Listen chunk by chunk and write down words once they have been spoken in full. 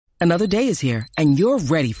Another day is here, and you're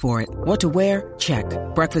ready for it. What to wear? Check.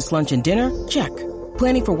 Breakfast, lunch, and dinner? Check.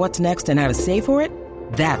 Planning for what's next and how to save for it?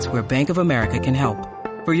 That's where Bank of America can help.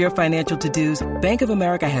 For your financial to-dos, Bank of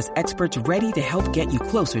America has experts ready to help get you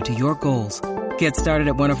closer to your goals. Get started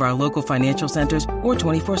at one of our local financial centers or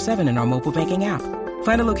 24/7 in our mobile banking app.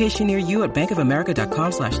 Find a location near you at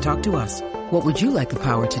bankofamerica.com/talktous. What would you like the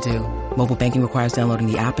power to do? Mobile banking requires downloading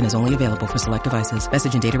the app and is only available for select devices.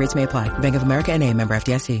 Message and data rates may apply. Bank of America N.A., member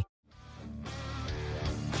FDIC.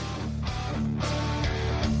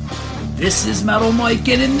 This is Metal Mike,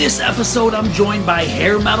 and in this episode I'm joined by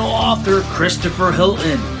hair metal author Christopher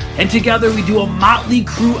Hilton. And together we do a Motley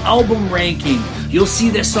Crue album ranking. You'll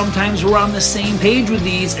see that sometimes we're on the same page with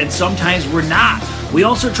these, and sometimes we're not. We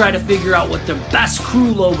also try to figure out what their best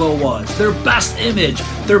Crue logo was, their best image,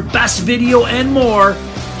 their best video, and more.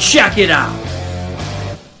 Check it out.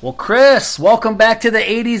 Well, Chris, welcome back to the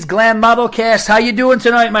 80s Glam Metal Cast. How you doing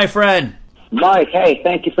tonight, my friend? Mike, hey,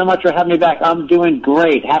 thank you so much for having me back. I'm doing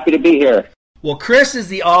great. Happy to be here. Well, Chris is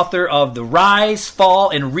the author of The Rise, Fall,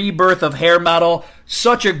 and Rebirth of Hair Metal.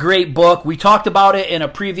 Such a great book. We talked about it in a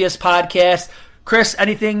previous podcast. Chris,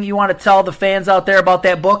 anything you want to tell the fans out there about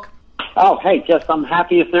that book? Oh, hey, I'm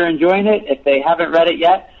happy if they're enjoying it. If they haven't read it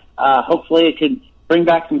yet, hopefully it can bring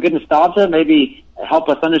back some good nostalgia, maybe help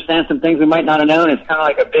us understand some things we might not have known. It's kind of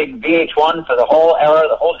like a big VH1 for the whole era,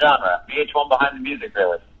 the whole genre. VH1 behind the music,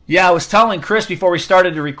 really. Yeah, I was telling Chris before we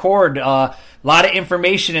started to record, a lot of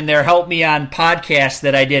information in there helped me on podcasts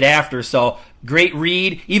that I did after, so great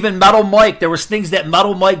read. Even Metal Mike, there was things that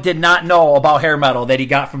Metal Mike did not know about hair metal that he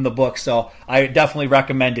got from the book, so I definitely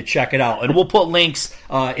recommend to check it out. And we'll put links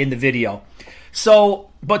in the video.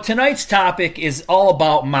 But tonight's topic is all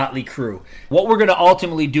about Motley Crue. What we're going to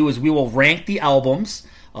ultimately do is we will rank the albums.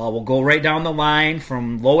 We'll go right down the line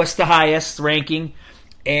from lowest to highest ranking.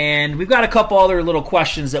 And we've got a couple other little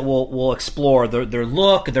questions that we'll explore. Their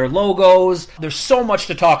look, their logos. There's so much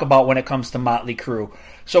to talk about when it comes to Motley Crue.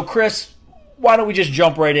 So, Chris, why don't we just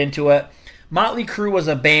jump right into it? Motley Crue was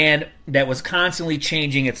a band that was constantly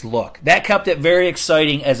changing its look. That kept it very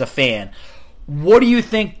exciting as a fan. What do you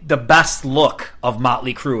think the best look of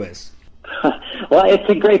Motley Crue is? Well, it's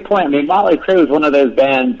a great point. I mean, Motley Crue is one of those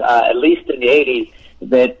bands, at least in the 80s,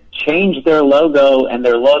 that changed their logo and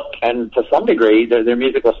their look and, to some degree, their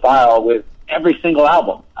musical style with every single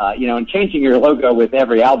album. And changing your logo with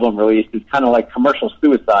every album release is kind of like commercial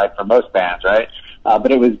suicide for most bands, right?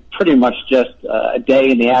 But it was pretty much just a day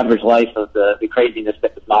in the average life of the craziness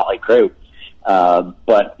that was Motley Crue.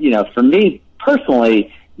 But for me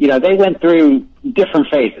personally, they went through different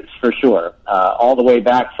phases for sure. All the way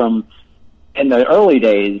back from in the early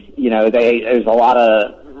days, there's a lot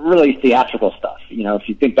of really theatrical stuff. If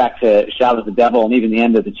you think back to Shout at the Devil and even the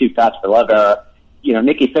end of the Too Fast for Love era,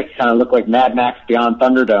 Nikki Sixx kind of looked like Mad Max Beyond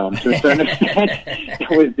Thunderdome to a certain extent.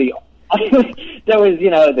 There was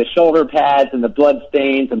the shoulder pads and the blood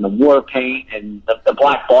stains and the war paint and the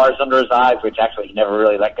black bars under his eyes, which actually he never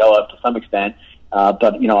really let go of to some extent.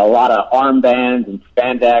 But a lot of armbands and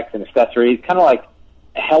spandex and accessories, kind of like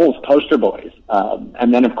Hell's poster boys.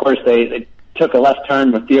 And then, of course, they took a left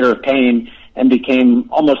turn with Theater of Pain and became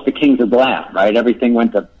almost the kings of glam, right? Everything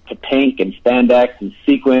went to pink and spandex and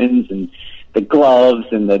sequins and the gloves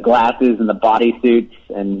and the glasses and the bodysuits.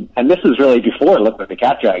 And this was really before Look What the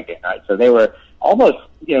Cat Dragged In, right? So they were almost,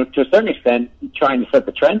 to a certain extent, trying to set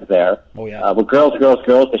the trends there. Oh, yeah. With Girls,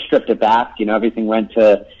 they stripped it back. Everything went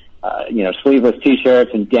to, sleeveless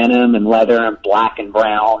T-shirts and denim and leather and black and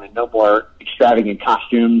brown and no more extravagant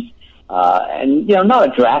costumes. And not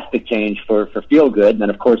a drastic change for Feel Good. And then,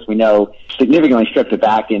 of course, we know significantly stripped it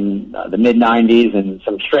back in the mid-'90s and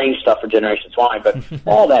some strange stuff for Generation Swine. But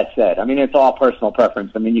all that said, I mean, it's all personal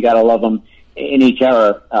preference. I mean, you got to love them in each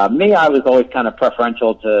era. Me, I was always kind of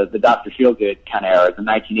preferential to the Dr. Feel Good kind of era, the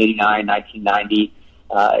 1989, 1990.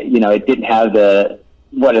 It didn't have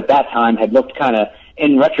what at that time had looked kind of,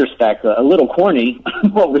 in retrospect, a little corny,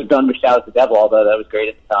 what was done with Shout at the Devil, although that was great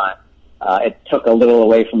at the time. It took a little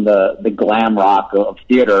away from the glam rock of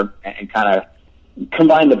theater and kind of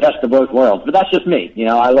combined the best of both worlds. But that's just me.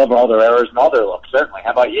 I love all their eras and all their looks, certainly.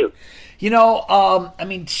 How about you?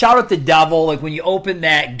 Shout at the Devil, like when you open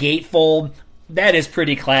that gatefold, that is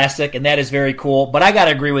pretty classic, and that is very cool. But I got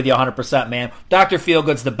to agree with you 100%, man. Dr.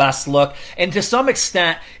 Feelgood's the best look. And to some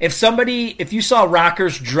extent, if you saw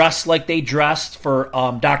rockers dressed like they dressed for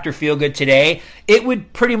Dr. Feelgood today, it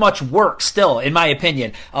would pretty much work still, in my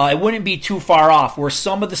opinion. It wouldn't be too far off. Where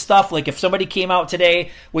some of the stuff, like if somebody came out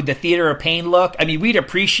today with the Theater of Pain look, I mean, we'd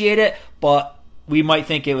appreciate it, but we might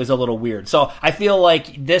think it was a little weird. So I feel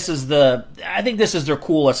like this is their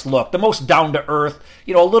coolest look, the most down to earth.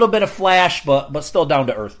 A little bit of flash, but still down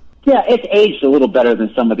to earth. Yeah, it's aged a little better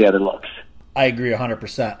than some of the other looks. I agree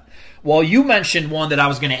 100%. Well, you mentioned one that I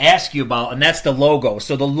was going to ask you about, and that's the logo.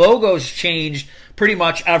 So the logo's changed pretty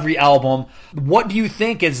much every album. What do you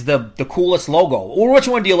think is the coolest logo? Or which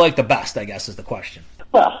one do you like the best, I guess, is the question.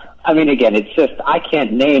 Well, I mean, again, it's just, I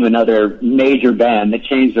can't name another major band that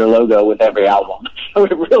changed their logo with every album. So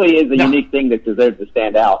it really is a unique thing that deserves to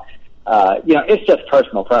stand out. It's just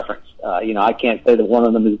personal preference. I can't say that one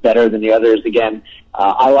of them is better than the others. Again,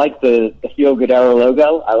 I like the Feel Good Era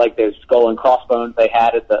logo. I like those skull and crossbones they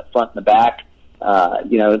had at the front and the back.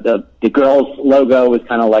 The girls' logo was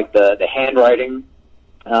kind of like the handwriting.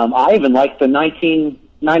 I even like the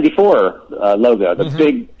 1994 logo, the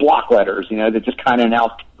big block letters, that just kind of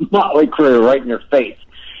announced Motley Crue right in your face.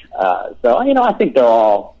 I think they're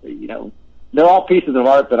all pieces of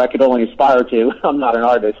art that I could only aspire to. I'm not an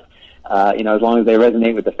artist. As long as they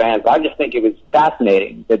resonate with the fans. But I just think it was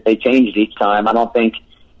fascinating that they changed each time. I don't think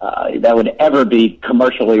that would ever be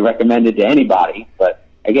commercially recommended to anybody. But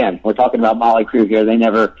again, we're talking about Motley Crue here. They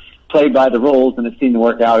never played by the rules, and it seemed to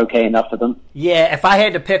work out okay enough for them. Yeah, if I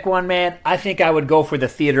had to pick one, man, I think I would go for the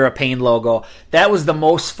Theater of Pain logo. That was the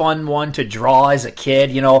most fun one to draw as a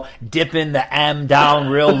kid, dipping the M down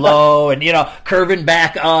real low and, curving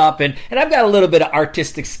back up. And I've got a little bit of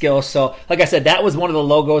artistic skill. So, like I said, that was one of the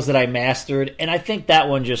logos that I mastered. And I think that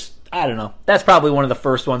one I don't know. That's probably one of the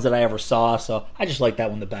first ones that I ever saw. So I just like that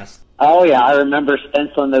one the best. Oh, yeah, I remember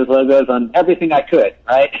stenciling those logos on everything I could,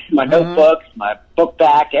 right? My notebooks, my book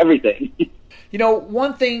back, everything.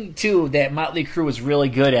 One thing, too, that Motley Crue was really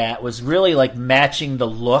good at was really, matching the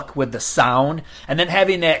look with the sound and then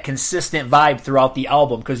having that consistent vibe throughout the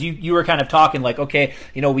album. Because you were kind of talking okay,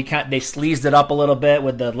 they sleazed it up a little bit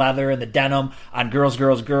with the leather and the denim on Girls,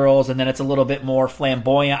 Girls, Girls, and then it's a little bit more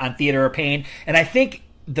flamboyant on Theater of Pain. And I think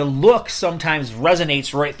the look sometimes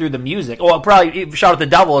resonates right through the music. Oh, probably Shout at the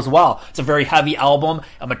Devil as well. It's a very heavy album,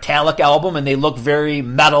 a metallic album, and they look very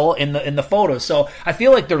metal in the photos. So I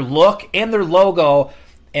feel like their look and their logo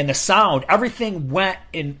and the sound, everything went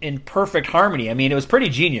in perfect harmony. I mean, it was pretty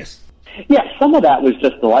genius. Yeah, some of that was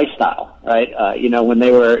just the lifestyle, right? When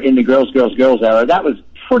they were in the Girls, Girls, Girls era, that was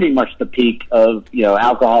pretty much the peak of,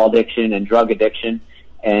 alcohol addiction and drug addiction.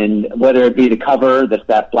 And whether it be the cover, that's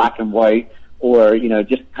that black and white, or,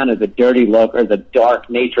 just kind of the dirty look or the dark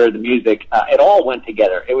nature of the music, it all went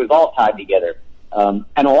together. It was all tied together. And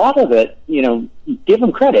a lot of it, give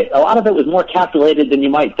them credit, a lot of it was more calculated than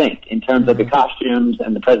you might think in terms of the costumes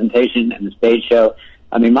and the presentation and the stage show.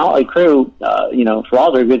 I mean, Motley Crue, for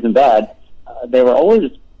all their goods and bad, they were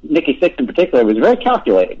always, Nikki Sixx in particular, was very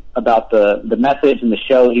calculating about the message and the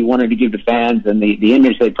show he wanted to give to fans and the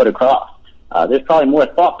image they put across. There's probably more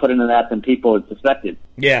thought put into that than people had suspected.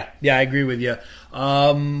 Yeah, I agree with you.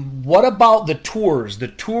 What about the tours? The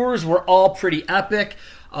tours were all pretty epic.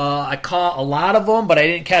 I caught a lot of them, but I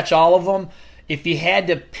didn't catch all of them. If you had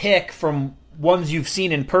to pick from ones you've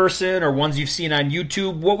seen in person or ones you've seen on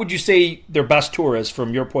YouTube, what would you say their best tour is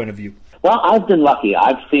from your point of view? Well, I've been lucky.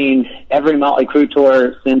 I've seen every Motley Crue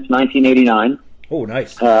tour since 1989. Oh,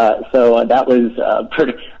 nice. So that was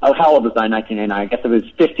pretty. Oh, how old was I in 1989? I guess I was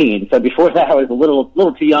 15. So before that, I was a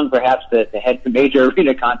little too young, perhaps, to head to major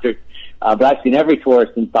arena concerts. But I've seen every tour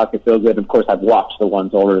since Dr. Feelgood. Of course, I've watched the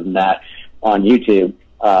ones older than that on YouTube.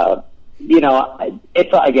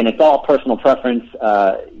 It's all personal preference.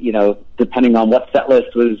 Depending on what set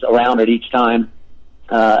list was around at each time.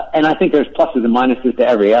 And I think there's pluses and minuses to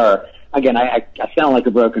every era. Again, I sound like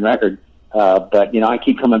a broken record. But I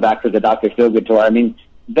keep coming back to the Dr. Feelgood tour. I mean,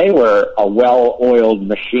 they were a well-oiled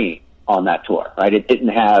machine on that tour, right? It didn't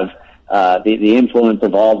have the influence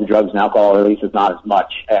of all the drugs and alcohol, or at least it's not as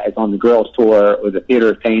much as on the Girls tour or the Theater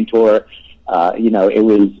of Pain tour. It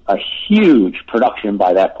was a huge production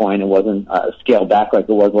by that point. It wasn't scaled back like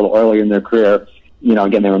it was a little earlier in their career.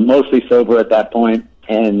 Again, they were mostly sober at that point,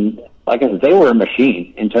 and like I said, they were a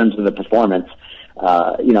machine in terms of the performance.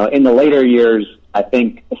 In the later years, I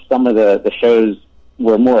think some of the shows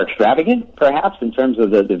were more extravagant, perhaps, in terms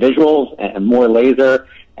of the visuals and more laser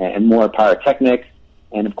and more pyrotechnics.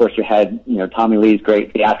 And, of course, you had, Tommy Lee's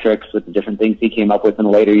great theatrics with the different things he came up with in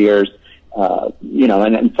the later years.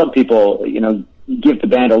 And some people, give the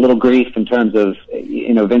band a little grief in terms of,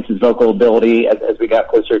 Vince's vocal ability as we got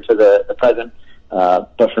closer to the present.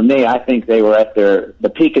 But for me, I think they were at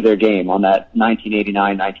the peak of their game on that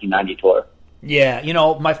 1989-1990 tour. Yeah,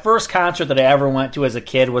 my first concert that I ever went to as a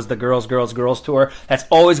kid was the Girls, Girls, Girls tour. That's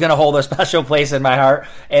always going to hold a special place in my heart,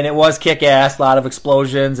 and it was kick-ass, a lot of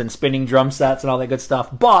explosions and spinning drum sets and all that good stuff.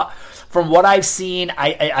 But from what I've seen,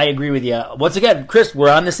 I agree with you. Once again, Chris,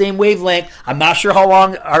 we're on the same wavelength. I'm not sure how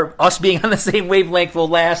long us being on the same wavelength will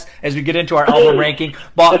last as we get into our album ranking,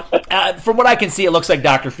 but from what I can see, it looks like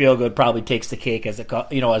Dr. Feelgood probably takes the cake as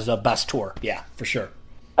a best tour. Yeah, for sure.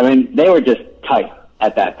 I mean, they were just tight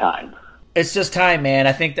at that time. It's just time, man.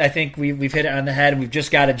 I think we've hit it on the head, and we've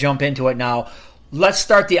just got to jump into it now. Let's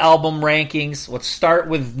start the album rankings. Let's start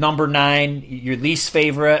with number 9, your least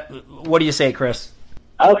favorite. What do you say, Chris?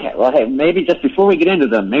 Okay, well, hey, maybe just before we get into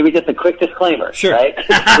them, maybe just a quick disclaimer, sure. Right?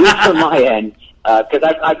 At least from my end, because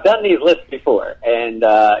I've done these lists before, and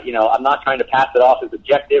I'm not trying to pass it off as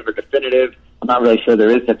objective or definitive. I'm not really sure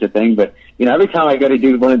there is such a thing, but every time I go to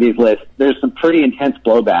do one of these lists, there's some pretty intense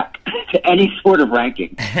blowback to any sort of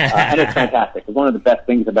ranking, and it's fantastic. One of the best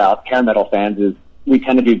things about hair metal fans is we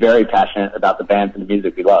tend to be very passionate about the bands and the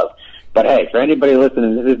music we love. But hey, for anybody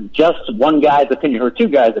listening, this is just one guy's opinion or two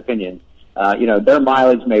guys' opinions. Their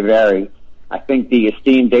mileage may vary. I think the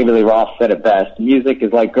esteemed David Lee Roth said it best: music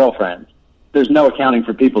is like girlfriends. There's no accounting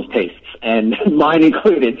for people's tastes, and mine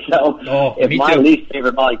included. So if my least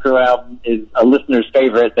favorite Motley Crue album is a listener's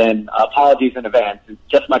favorite, then apologies in advance. It's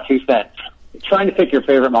just my 2 cents. Trying to pick your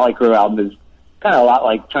favorite Motley Crue album is kind of a lot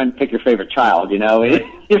like trying to pick your favorite child,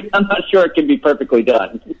 I'm not sure it can be perfectly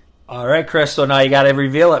done. All right, Chris, so now you got to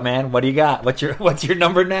reveal it, man. What do you got? What's your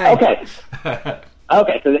number 9? Okay.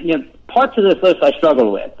 Okay, so parts of this list I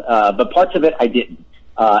struggled with, but parts of it I didn't.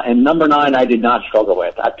 And number 9 I did not struggle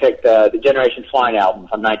with. I picked the Generation Swine album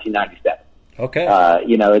from 1997. Okay.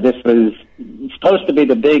 This was supposed to be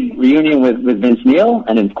the big reunion with Vince Neil,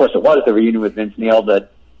 and of course it was the reunion with Vince Neil,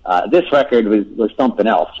 but this record was something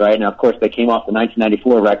else, right? Now, of course, they came off the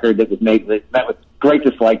 1994 record that was met with great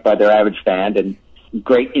dislike by their average fan and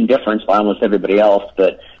great indifference by almost everybody else,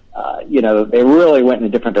 but they really went in a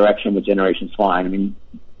different direction with Generation Swine. I mean,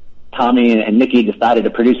 Tommy and Nicky decided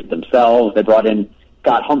to produce it themselves. They brought in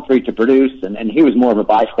Scott Humphrey to produce, and he was more of a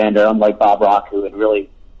bystander, unlike Bob Rock, who had really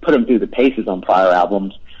put him through the paces on prior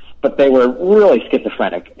albums. But they were really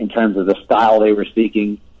schizophrenic in terms of the style they were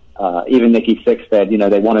seeking. Even Nikki Sixx said,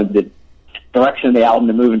 they wanted the direction of the album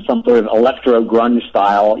to move in some sort of electro grunge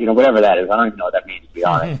style, whatever that is. I don't even know what that means, to be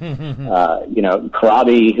honest.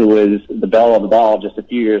 Corabi, who was the belle of the ball just a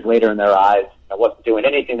few years later in their eyes, wasn't doing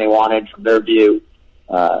anything they wanted from their view.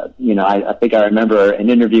 I think I remember an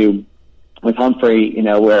interview with Humphrey,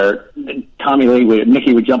 where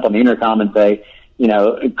Nicky would jump on the intercom and say,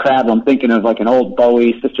 Crab, I'm thinking of like an old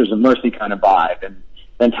Bowie, Sisters of Mercy kind of vibe. And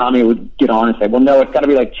then Tommy would get on and say, well, no, it's got to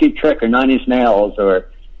be like Cheap Trick or Nine Inch Nails. Or,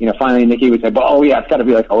 finally Nicky would say, well, oh yeah, it's got to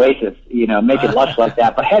be like Oasis, make it lush like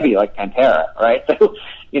that, but heavy like Pantera, right? So,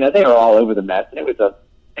 they were all over the mess. And it was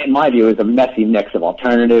in my view, it was a messy mix of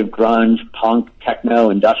alternative, grunge, punk, techno,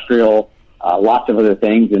 industrial, lots of other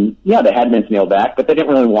things. And yeah, they had Vince Neil back, but they didn't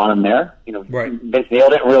really want him there. Right. Vince Neil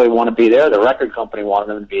didn't really want to be there. The record company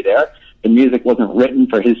wanted him to be there. The music wasn't written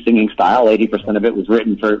for his singing style. 80% of it was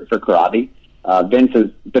written for Corabi. Vince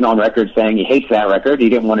has been on record saying he hates that record. He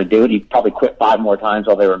didn't want to do it. He probably quit 5 more times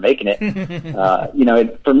while they were making it.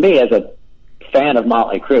 For me as a fan of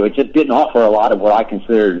Motley Crue, it just didn't offer a lot of what I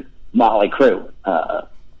considered Motley Crue.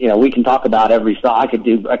 We can talk about every song. I could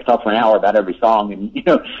talk for an hour about every song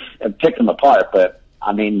and pick them apart. But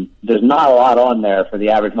I mean, there's not a lot on there for the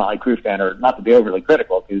average Motley Crue fan, or not to be overly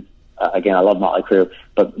critical, because again, I love Motley Crue,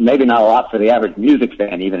 but maybe not a lot for the average music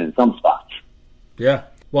fan, even in some spots. Yeah.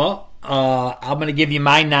 Well, I'm going to give you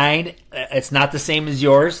my 9. It's not the same as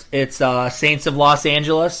yours. It's Saints of Los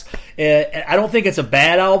Angeles. I don't think it's a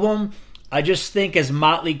bad album. I just think as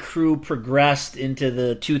Motley Crue progressed into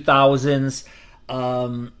the 2000s,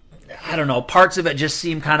 I don't know, parts of it just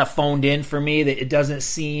seem kind of phoned in for me. That it doesn't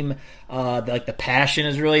seem like the passion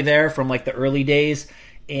is really there from like the early days.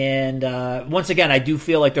 And once again, I do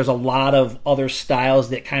feel like there's a lot of other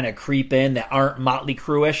styles that kind of creep in that aren't Motley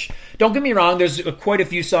Crue-ish. Don't get me wrong, there's quite a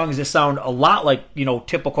few songs that sound a lot like,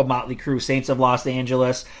 typical Motley Crue, Saints of Los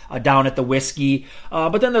Angeles, Down at the Whiskey.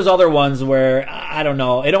 But then there's other ones where, I don't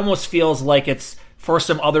know, it almost feels like it's for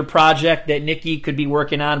some other project that Nicky could be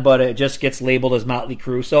working on, but it just gets labeled as Motley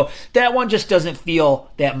Crue. So that one just doesn't feel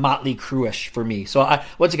that Motley Crue-ish for me. So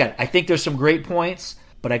once again, I think there's some great points,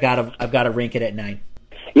 but I've got to rank it at 9.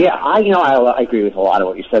 Yeah, I agree with a lot of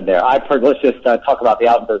what you said there. Let's just talk about the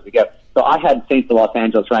albums as we go. So I had Saints of Los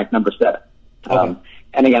Angeles ranked number 7. Okay.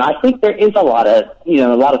 And again, I think there is a lot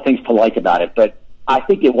of things to like about it, but I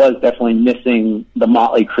think it was definitely missing the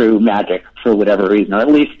Motley Crue magic for whatever reason, or at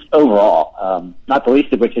least overall. Not the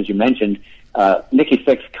least of which, as you mentioned, Nikki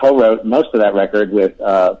Sixx co-wrote most of that record with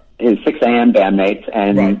his 6 a.m. bandmates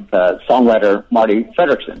and songwriter Marty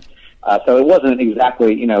Fredrickson. So it wasn't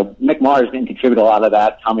exactly, Mick Mars didn't contribute a lot of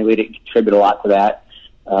that. Tommy Lee didn't contribute a lot to that.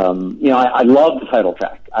 I love the title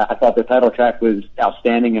track. I thought the title track was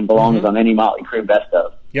outstanding and belongs on any Motley Crue best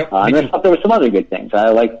of. Yep. And I thought there were some other good things. I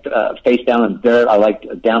liked Face Down in the Dirt. I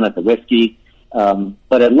liked Down at the Whiskey.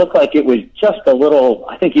 But it looked like it was just a little,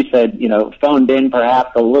 I think you said, phoned in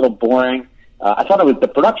perhaps, a little boring. I thought the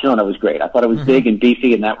production on it was great. I thought it was big and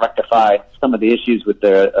beefy, and that rectified some of the issues with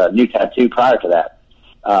the new tattoo prior to that.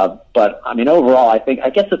 But overall, I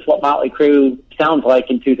guess it's what Motley Crue sounds like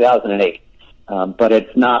in 2008. But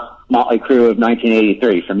it's not Motley Crue of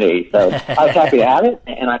 1983 for me. So I was happy to have it,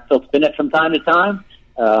 and I still spin it from time to time.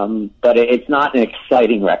 But it's not an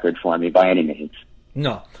exciting record for me by any means.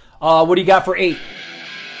 No. What do you got for 8?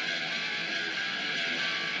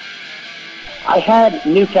 I had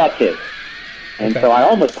New Tattoo. And so I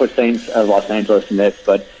almost put Saints of Los Angeles in this,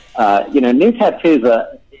 but, New Tattoo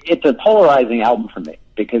it's a polarizing album for me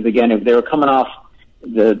because, again, if they were coming off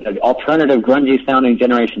the alternative, grungy-sounding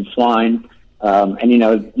Generation Swine, and,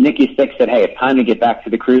 Nikki Sixx said, hey, it's time to get back to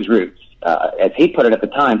the Crue's roots. As he put it at the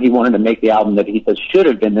time, he wanted to make the album that he said should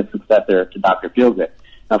have been the successor to Dr. Feelgood.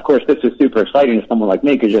 Now, of course, this was super exciting to someone like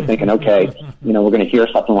me because you're thinking, okay, we're going to hear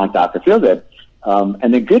something like Dr. Feelgood.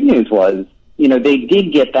 And the good news was, they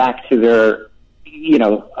did get back to their,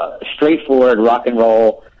 straightforward rock and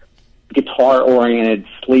roll, guitar-oriented,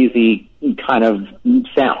 sleazy kind of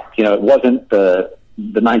sound. It wasn't the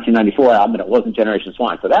 1994 album, and it wasn't Generation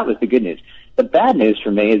Swine. So that was the good news. The bad news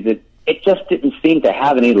for me is that it just didn't seem to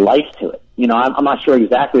have any life to it. I'm not sure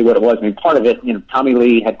exactly what it was. Part of it, Tommy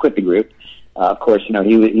Lee had quit the group. Of course,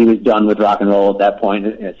 he was done with rock and roll at that point,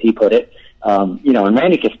 as he put it. And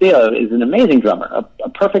Randy Castillo is an amazing drummer, a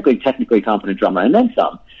perfectly technically competent drummer, and then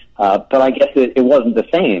some. But I guess it wasn't the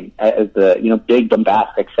same as the, big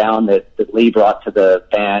bombastic sound that Lee brought to the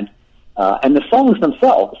band. And the songs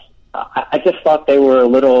themselves, I just thought they were a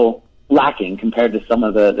little lacking compared to some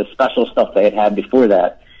of the special stuff they had before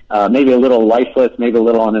that. Maybe a little lifeless, maybe a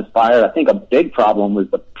little uninspired. I think a big problem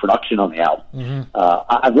was the production on the album.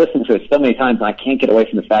 I've listened to it so many times, and I can't get away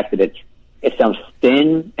from the fact that it sounds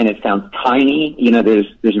thin and it sounds tiny.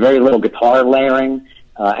 There's very little guitar layering,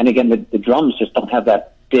 and again, the drums just don't have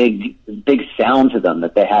that big sound to them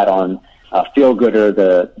that they had on Feel Good or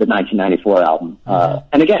the 1994 album.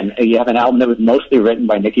 And again, you have an album that was mostly written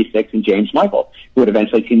by Nikki Sixx and James Michael, who would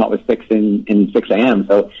eventually team up with Sixx in 6 a.m.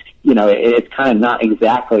 So, it's kind of not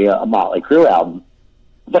exactly a Motley Crue album.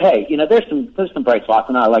 But hey, there's some bright spots,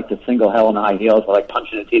 and I like the single Hell in High Heels. I like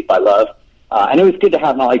Punching the Teeth by Love. And it was good to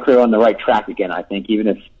have Motley Crue on the right track again, I think, even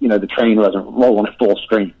if, the train wasn't rolling at full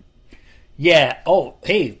stream. Yeah. Oh,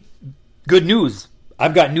 hey, good news.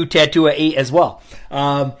 I've got New Tattoo at 8 as well.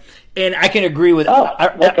 And I can agree with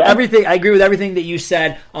everything. I agree with everything that you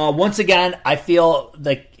said. Once again, I feel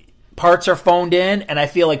like parts are phoned in, and I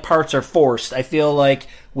feel like parts are forced. I feel like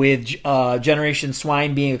with Generation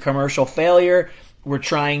Swine being a commercial failure, we're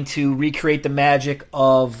trying to recreate the magic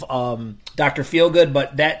of Dr. Feelgood,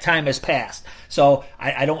 but that time has passed. So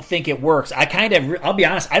I don't think it works. I'll be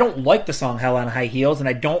honest, I don't like the song Hell on High Heels, and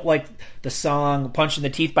I don't like the song Punching the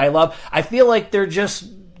Teeth by Love. I feel like they're just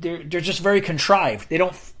very contrived. They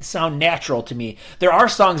don't sound natural to me. There are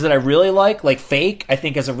songs that I really like Fake, I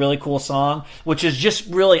think is a really cool song, which is just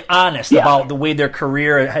really honest about the way their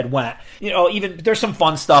career had went. Even there's some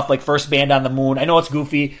fun stuff like First Band on the Moon. I know it's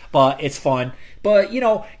goofy, but it's fun. But,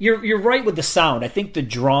 you're right with the sound. I think the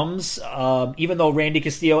drums, even though Randy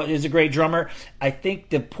Castillo is a great drummer, I think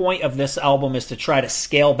the point of this album is to try to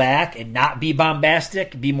scale back and not be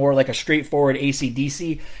bombastic, be more like a straightforward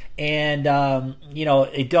AC/DC. And,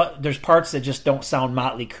 there's parts that just don't sound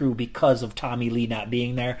Motley Crue because of Tommy Lee not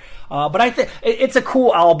being there. But I think it's a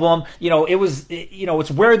cool album.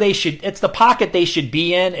 It's where they should, it's the pocket they should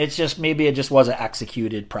be in. It's just, maybe it just wasn't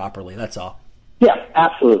executed properly. That's all. Yeah,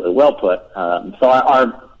 absolutely. Well put. So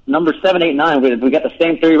our number 7, 8, 9, we got the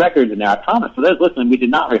same 3 records in there. I promise. For those listening, we did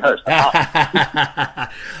not rehearse.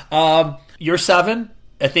 Your 7,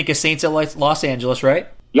 I think, is Saints of Los Angeles, right?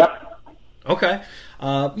 Yep. Okay.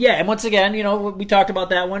 And once again, we talked about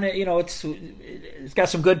that one. It's got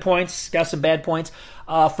some good points, got some bad points.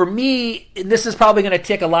 For me, this is probably going to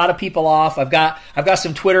tick a lot of people off. I've got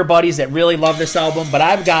some Twitter buddies that really love this album, but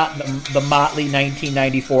I've got the Motley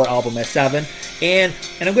 1994 album at 7, and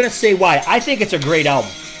I'm going to say why. I think it's a great album,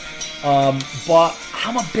 but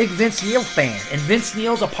I'm a big Vince Neil fan, and Vince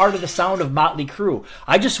Neil's a part of the sound of Motley Crue.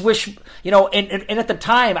 I just wish, and at the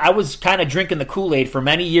time, I was kind of drinking the Kool-Aid for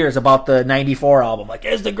many years about the 94 album. Like,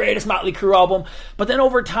 it's the greatest Motley Crue album. But then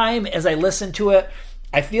over time, as I listened to it,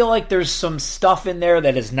 I feel like there's some stuff in there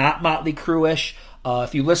that is not Motley Crue-ish.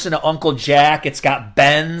 If you listen to Uncle Jack, it's got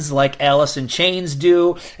bends like Alice in Chains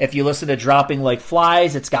do. If you listen to Dropping Like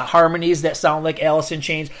Flies, it's got harmonies that sound like Alice in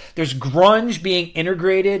Chains. There's grunge being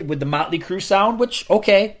integrated with the Motley Crue sound, which,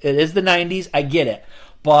 okay, it is the 90s. I get it.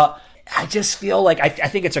 But I just feel like I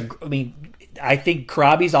think I think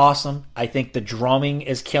Corabi's awesome. I think the drumming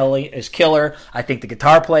is killer. I think the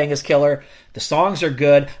guitar playing is killer. The songs are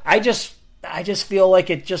good. I just feel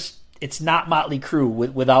like it's not Motley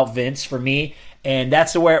Crue without Vince for me. And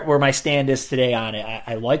that's where my stand is today on it.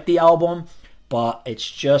 I like the album, but it's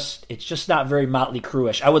just not very Motley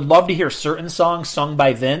Crue-ish. I would love to hear certain songs sung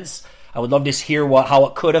by Vince. I would love to hear how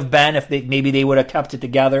it could have been if maybe they would have kept it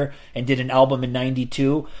together and did an album in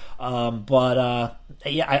 '92. I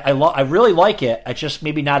really like it. It's just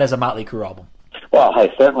maybe not as a Motley Crue album. Well,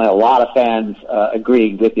 hey, certainly a lot of fans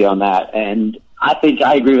agreed with you on that, and I think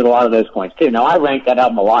I agree with a lot of those points too. Now, I ranked that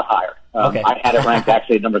album a lot higher. Okay. I had it ranked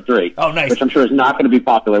actually at number 3, oh, nice. Which I'm sure is not going to be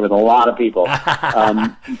popular with a lot of people.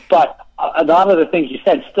 But a lot of the things you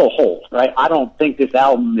said still hold, right? I don't think this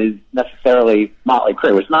album is necessarily Motley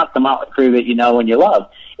Crue. It's not the Motley Crue that you know and you love.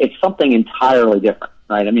 It's something entirely different,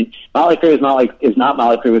 right? I mean, Motley Crue is not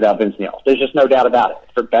Motley Crue without Vince Neil. There's just no doubt about it.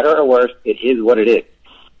 For better or worse, it is what it is.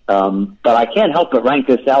 But I can't help but rank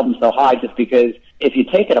this album so high just because if you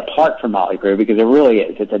take it apart from Motley Crue, because it really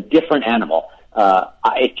is, it's a different animal.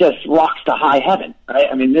 It just rocks to high heaven, right?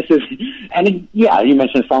 I mean, you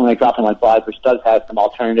mentioned a song like Dropping Like Flies, which does have some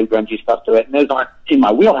alternative grungy stuff to it, and those aren't in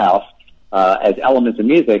my wheelhouse as elements of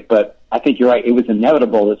music, but I think you're right, it was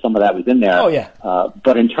inevitable that some of that was in there. Oh, yeah.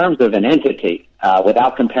 But in terms of an entity,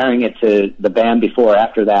 without comparing it to the band before or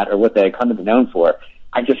after that or what they had come to be known for,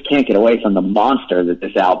 I just can't get away from the monster that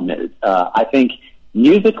this album is. I think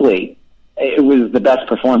musically, it was the best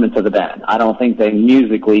performance of the band. I don't think they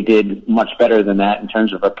musically did much better than that in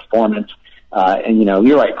terms of a performance.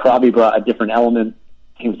 You're right, Corabi brought a different element.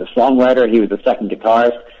 He was a songwriter. He was a second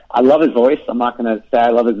guitarist. I love his voice. I'm not going to say I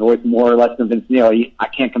love his voice more or less than Vince Neil. I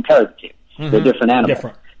can't compare the two. Mm-hmm. They're different animals.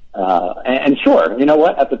 Different. And sure, you know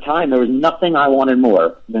what? At the time, there was nothing I wanted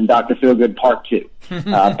more than Dr. Feelgood Part 2.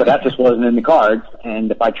 But that just wasn't in the cards. And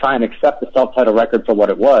if I try and accept the self-titled record for what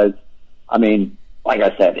it was, I mean, like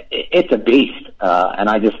I said, it's a beast. And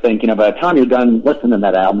I just think, by the time you're done listening to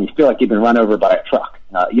that album, you feel like you've been run over by a truck,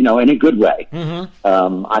 in a good way.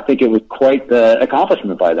 Mm-hmm. I think it was quite the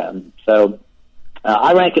accomplishment by them. So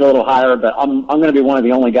I rank it a little higher, but I'm going to be one of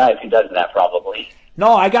the only guys who does that probably.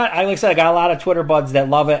 No, like I said, I got a lot of Twitter buds that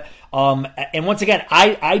love it. And once again,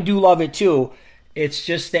 I do love it too. It's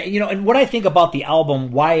just that, and what I think about the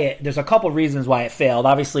album, there's a couple reasons why it failed.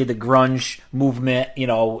 Obviously, the grunge movement,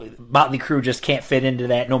 Motley Crue just can't fit into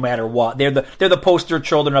that no matter what. They're the poster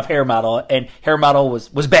children of hair metal, and hair metal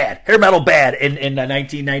was bad. Hair metal bad in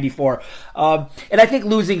 1994. And I think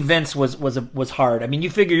losing Vince was hard. I mean, you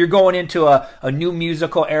figure you're going into a new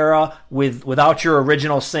musical era without your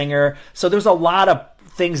original singer, so there's a lot of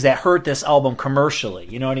things that hurt this album commercially,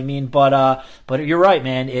 you know what I mean? But you're right,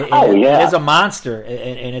 man. It is a monster,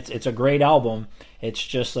 and it's a great album. It's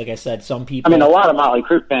just like I said, some people. I mean, a lot of Motley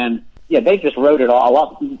Crue fans, they just wrote it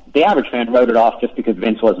off. The average fan wrote it off just because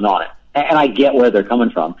Vince wasn't on it, and I get where they're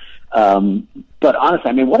coming from. But honestly,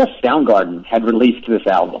 I mean, what if Soundgarden had released this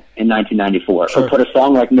album in 1994, sure, or put a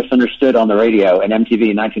song like "Misunderstood" on the radio and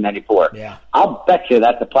MTV in 1994? Yeah, I'll bet you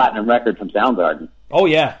that's a platinum record from Soundgarden. Oh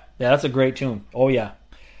yeah, that's a great tune. Oh yeah.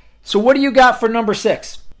 So what do you got for number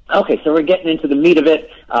 6? Okay, so we're getting into the meat of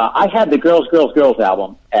it. I had the Girls, Girls, Girls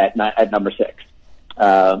album at number 6.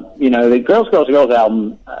 The Girls, Girls, Girls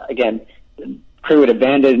album, again, Crue had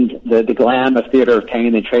abandoned the glam of Theater of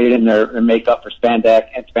Pain. They traded in their makeup for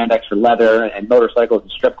spandex for leather and motorcycles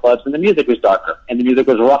and strip clubs, and the music was darker, and the music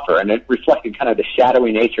was rougher, and it reflected kind of the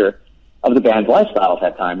shadowy nature of the band's lifestyle at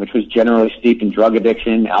that time, which was generally steeped in drug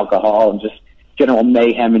addiction, alcohol, and just general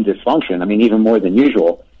mayhem and dysfunction. I mean, even more than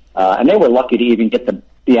usual. And they were lucky to even get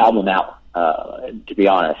the album out, to be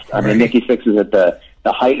honest. I mean, Nikki Sixx was at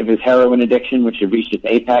the height of his heroin addiction, which had reached its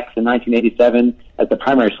apex in 1987. As the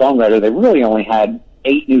primary songwriter, they really only had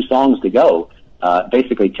 8 new songs to go.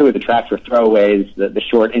 Basically, 2 of the tracks were throwaways, the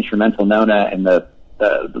short instrumental Nona and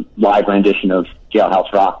the live rendition of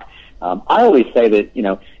Jailhouse Rock. I always say that,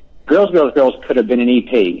 Girls, Girls, Girls could have been an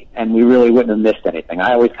EP, and we really wouldn't have missed anything.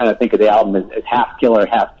 I always kind of think of the album as half killer,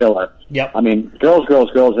 half filler. Yep. I mean, Girls, Girls,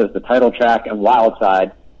 Girls is the title track, and Wild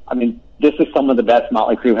Side. I mean, this is some of the best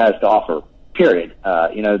Motley Crue has to offer, period.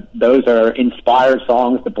 Those are inspired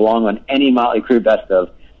songs that belong on any Motley Crue best of,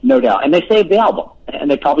 no doubt. And they saved the album, and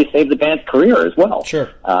they probably saved the band's career as well. Sure.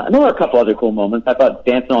 And there were a couple other cool moments. I thought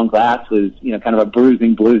Dancing on Glass was, kind of a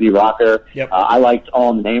bruising, bluesy rocker. Yep. I liked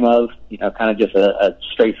All in the Name of, kind of just a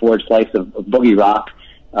straightforward slice of boogie rock.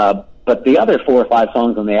 But the other 4 or 5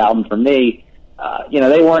 songs on the album, for me,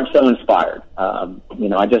 they weren't so inspired.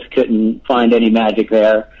 I just couldn't find any magic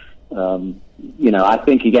there. I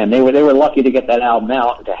think, again, they were lucky to get that album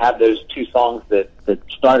out and to have those 2 songs that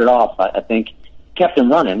started off, I think, kept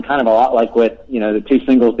them running, kind of a lot like what, the 2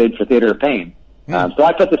 singles did for Theater of Pain. So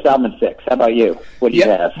I put this album at 6. How about you? What do you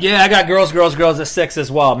have? Yeah, I got Girls, Girls, Girls at 6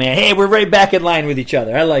 as well, man. Hey, we're right back in line with each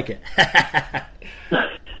other. I like it.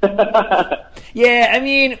 Yeah, I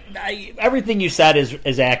mean, everything you said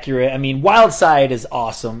is accurate. I mean, Wild Side is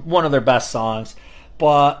awesome, one of their best songs.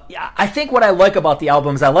 But I think what I like about the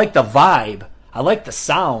album is I like the vibe, I like the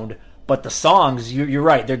sound, but the songs, you're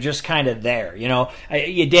right, they're just kind of there.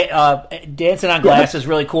 Dancing on Glass is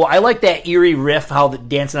really cool. I like that eerie riff, how the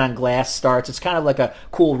Dancing on Glass starts. It's kind of like a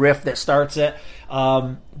cool riff that starts it.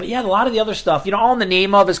 But yeah, a lot of the other stuff, All in the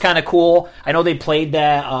Name of is kind of cool. I know they played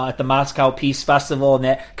that at the Moscow Peace Festival, and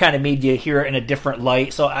that kind of made you hear it in a different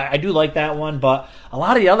light. So I do like that one. But a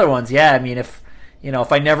lot of the other ones, yeah, I mean, if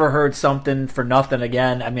I never heard Something for Nothing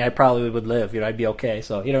again, I mean, I probably would live. I'd be okay.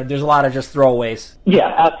 So, there's a lot of just throwaways.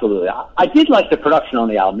 Yeah, absolutely. I did like the production on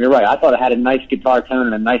the album. You're right. I thought it had a nice guitar tone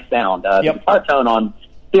and a nice sound. The guitar tone on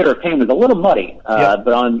Theater of Pain was a little muddy, but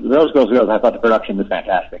on Girls, Girls, Girls, I thought the production was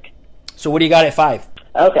fantastic. So what do you got at 5?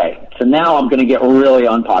 Okay, so now I'm going to get really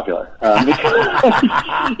unpopular. Because,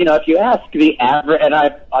 if you ask the average, and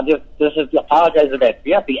I'll just apologize a bit, if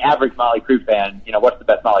you ask the average Motley Crue fan, what's the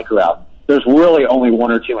best Motley Crue album? There's really only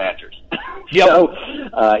 1 or 2 answers. Yep. So,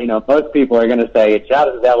 most people are going to say it's Shout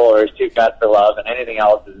at the Devil or it's Too Fast for Love, and anything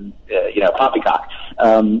else is, poppycock.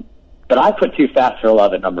 But I put Too Fast for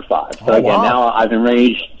Love at number 5. So now I've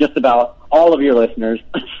enraged just about all of your listeners.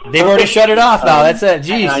 They've already shut it off now. That's it.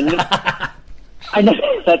 Jeez. I know.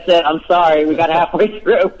 That's it. I'm sorry. We got halfway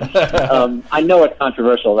through. I know it's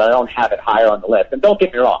controversial that I don't have it higher on the list. And don't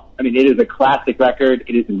get me wrong. I mean, it is a classic record.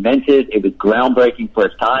 It is inventive. It was groundbreaking for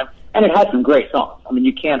its time. And it had some great songs. I mean,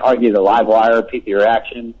 you can't argue the Live Wire, Piece of Your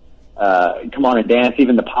Action, Come On and Dance,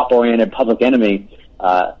 even the pop-oriented Public Enemy,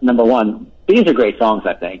 number 1. These are great songs,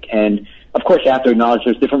 I think. And, of course, you have to acknowledge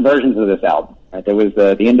there's different versions of this album. Right? There was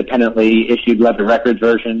the independently issued Leather Records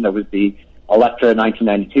version. There was the Elektra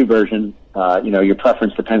 1992 version. Your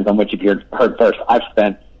preference depends on what you've heard first. I've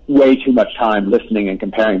spent way too much time listening and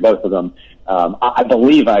comparing both of them. I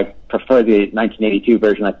believe I prefer the 1982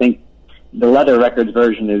 version. I think the Leather Records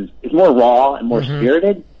version is more raw and more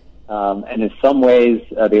spirited. And in some ways,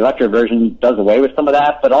 the Elektra version does away with some of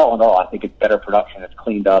that. But all in all, I think it's better production. It's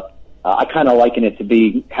cleaned up. I kind of liken it to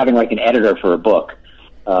be having like an editor for a book.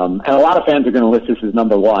 And a lot of fans are going to list this as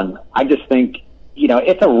number 1. I just think,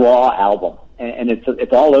 it's a raw album. And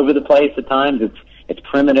it's all over the place at times. It's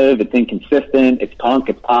primitive. It's inconsistent. It's punk.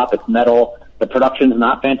 It's pop. It's metal. The production's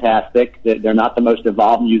not fantastic. They're not the most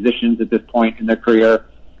evolved musicians at this point in their career.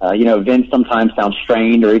 Vince sometimes sounds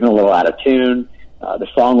strained or even a little out of tune. The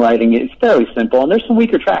songwriting is fairly simple, and there's some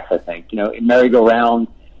weaker tracks, I think. Merry Go Round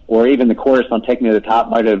or even the chorus on Take Me to the Top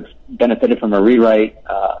might have benefited from a rewrite,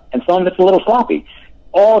 and some of it's a little sloppy.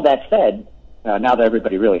 All of that said, now that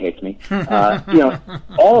everybody really hates me,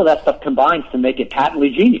 all of that stuff combines to make it patently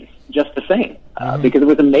genius, just the same. Because it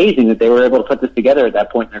was amazing that they were able to put this together at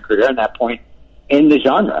that point in their career and that point in the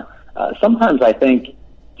genre. Sometimes I think,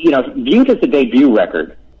 viewed as a debut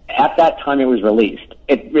record, at that time it was released,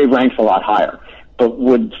 it ranks a lot higher. But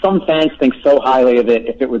would some fans think so highly of it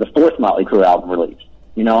if it were the 4th Motley Crue album released?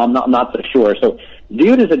 I'm not so sure. So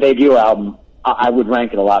viewed as a debut album, I would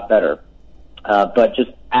rank it a lot better. But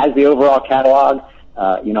just as the overall catalog,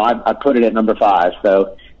 I put it at number 5.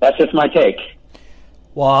 So that's just my take.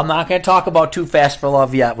 Well, I'm not going to talk about Too Fast for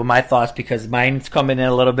Love yet with my thoughts because mine's coming in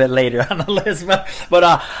a little bit later on the list.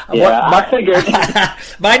 I figured.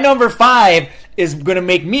 My number 5 is going to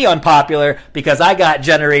make me unpopular because I got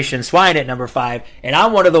Generation Swine at number 5, and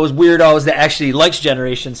I'm one of those weirdos that actually likes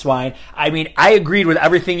Generation Swine. I mean, I agreed with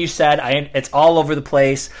everything you said. It's all over the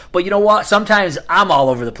place, but you know what? Sometimes I'm all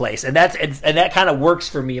over the place, and that kind of works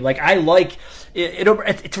for me. Like I like.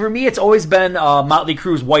 For me, it's always been Motley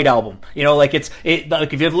Crue's White Album. Like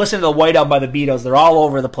if you've listened to the White Album by the Beatles, they're all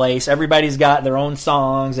over the place. Everybody's got their own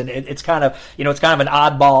songs, and it's kind of it's kind of an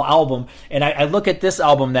oddball album. And I look at this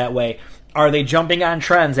album that way. Are they jumping on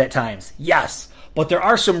trends at times? Yes. But there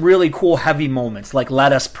are some really cool heavy moments, like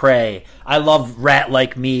Let Us Pray. I love Rat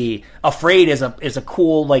Like Me. Afraid is a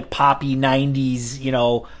cool, like, poppy 90s,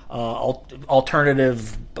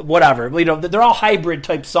 alternative, whatever. They're all hybrid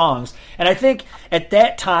type songs. And I think at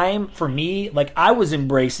that time, for me, like, I was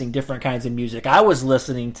embracing different kinds of music. I was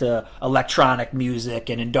listening to electronic music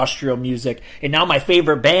and industrial music, and now my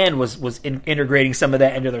favorite band was integrating some of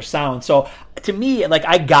that into their sound. So to me, like,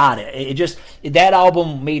 I got it. It just, that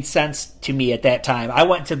album made sense to me at that time. I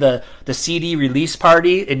went to the CD release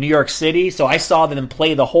party in New York City, so I saw them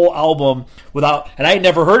play the whole album and I had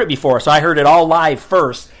never heard it before, so I heard it all live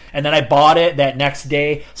first, and then I bought it that next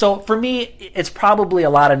day. So for me, it's probably a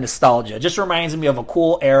lot of nostalgia. It just reminds me of a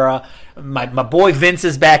cool era. My boy Vince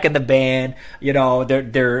is back in the band. You know,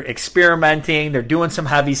 they're experimenting. They're doing some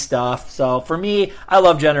heavy stuff. So for me, I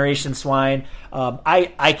love Generation Swine.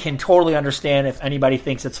 I can totally understand if anybody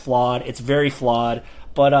thinks it's flawed. It's very flawed.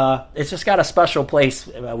 But it's just got a special place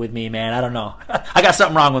with me, man. I don't know. I got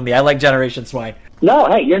something wrong with me. I like Generation Swine. No,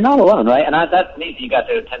 hey, you're not alone, right? And that's neat that you got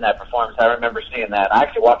to attend that performance. I remember seeing that. I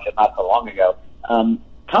actually watched it not so long ago.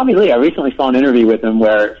 Tommy Lee, I recently saw an interview with him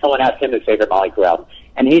where someone asked him his favorite Mötley Crüe album,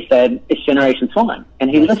 and he said, it's Generation Swine.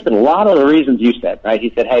 And he listed a lot of the reasons you said, right?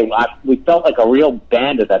 He said, hey, we felt like a real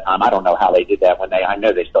band at that time. I don't know how they did that I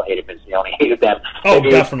know they still hated Vince Neil, and he hated them. Oh,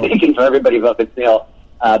 definitely. Speaking for everybody but Vince Neil.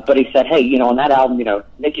 But he said, hey, on that album,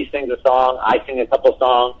 Nicky sings a song, I sing a couple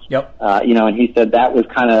songs. Yep. And he said that was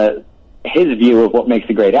kind of his view of what makes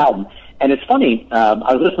a great album. And it's funny,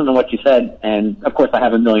 I was listening to what you said, and of course I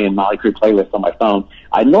have a million Mötley Crüe playlists on my phone.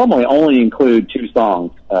 I normally only include 2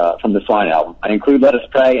 songs from the Swine album. I include Let Us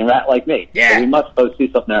Pray and Rat Like Me. Yeah. So we must both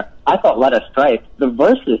see something there. I thought Let Us Pray, the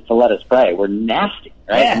verses to Let Us Pray were nasty,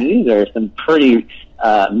 right? Yeah. And these are some pretty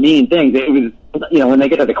mean things. It was, when they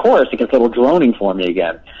get to the chorus, it gets a little droning for me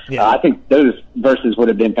again. Yeah. I think those verses would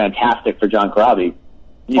have been fantastic for John Corabi.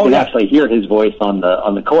 You can actually hear his voice on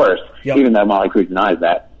the chorus, even though Mötley Crüe denies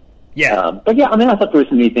that. Yeah. But yeah, I mean, I thought there were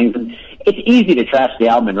some neat things. And it's easy to trash the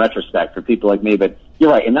album in retrospect for people like me, but you're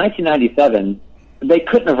right. In 1997, they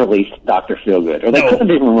couldn't have released Dr. Feelgood, or they couldn't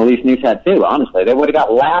have even released New Tattoo, honestly. They would have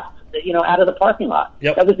got laughed, out of the parking lot.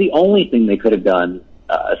 Yep. That was the only thing they could have done.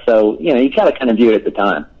 So, you got to kind of view it at the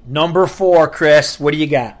time. Number 4, Chris, what do you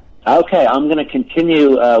got? Okay, I'm going to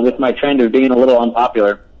continue with my trend of being a little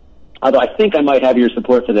unpopular, although I think I might have your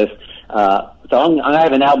support for this. So I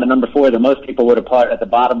have an album at number 4 that most people would have put at the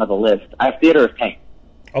bottom of the list. I have Theater of Pain.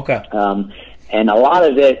 Okay. And a lot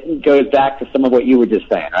of it goes back to some of what you were just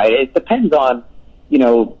saying, right? It depends on,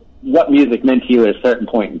 what music meant to you at a certain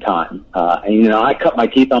point in time. And I cut my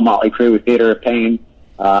teeth on Mötley Crüe with Theater of Pain.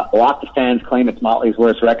 Lots of fans claim it's Motley's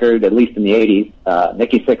worst record, at least in the 80s.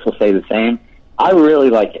 Nikki Sixx will say the same. I really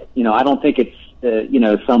like it. I don't think it's,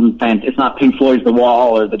 it's not Pink Floyd's The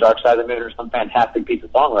Wall or The Dark Side of the Moon or some fantastic piece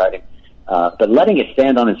of songwriting. But letting it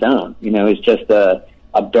stand on its own, is just a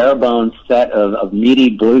bare bones set of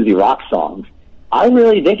meaty, bluesy rock songs. I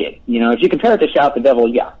really dig it. If you compare it to Shout the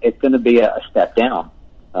Devil, yeah, it's going to be a step down.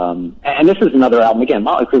 And this is another album. Again,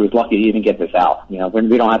 Mötley Crüe was lucky to even get this out. We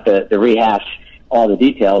don't have to rehash all the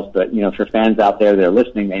details, but, for fans out there that are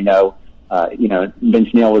listening, they know,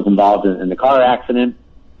 Vince Neil was involved in the car accident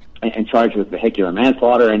and charged with vehicular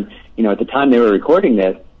manslaughter. And, at the time they were recording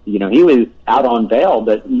this, he was out on bail,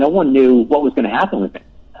 but no one knew what was going to happen with him.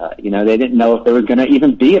 They didn't know if there was going to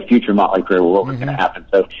even be a future Mötley Crüe or what was going to happen.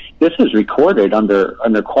 So this was recorded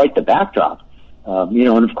under quite the backdrop.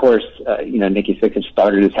 And of course, Nikki Sixx had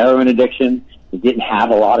started his heroin addiction. He didn't have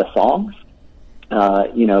a lot of songs.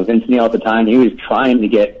 Vince Neil at the time, he was trying to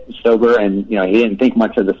get sober and, he didn't think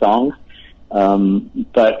much of the songs.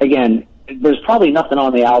 But again, there's probably nothing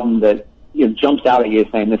on the album that, jumps out at you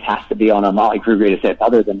saying this has to be on a Mötley Crüe greatest hits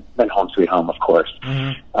other than Home Sweet Home, of course.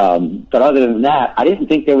 But other than that, I didn't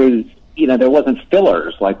think there was, there wasn't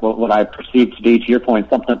fillers like what I perceived to be, to your point,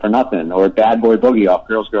 Something for Nothing or Bad Boy Boogie off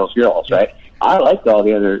Girls, Girls, Girls, right? I liked all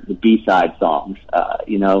the B-side songs.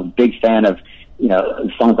 Big fan of,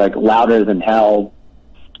 songs like Louder Than Hell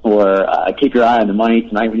or Keep Your Eye on the Money,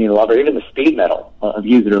 Tonight We Need a Lover, even the speed metal of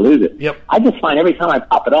Use It or Lose It. Yep. I just find every time I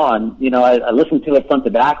pop it on, I listen to it front to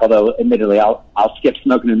back, although admittedly I'll skip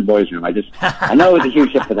Smoking in the Boys Room. I know it was a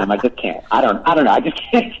huge hit for them. I just can't. I don't know. I just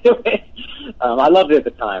can't do it. I loved it at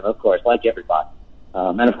the time, of course, like everybody.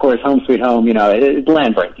 And of course, Home Sweet Home, it's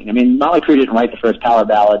land breaking. I mean, Mötley Crüe didn't write the first power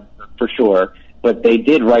ballad for sure, but they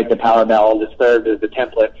did write the power ballad that served as the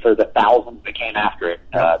template for the thousands that came after it.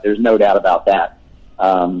 There's no doubt about that.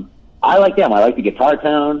 I like them. I like the guitar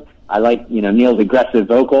tone. I like, Neil's aggressive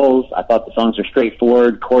vocals. I thought the songs were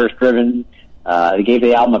straightforward, chorus-driven. They gave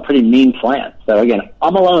the album a pretty mean slant. So again,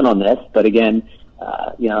 I'm alone on this, but again,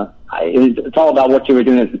 it's all about what you were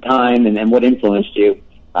doing at the time and what influenced you.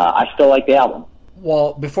 I still like the album.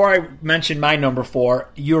 Well, before I mention my number 4,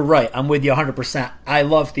 you're right. I'm with you 100%. I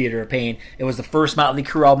love Theater of Pain. It was the first Motley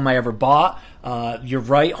Crue album I ever bought. You're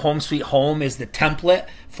right. Home Sweet Home is the template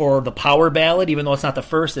for the power ballad. Even though it's not the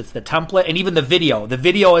first, it's the template. And even the video. The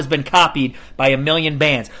video has been copied by a million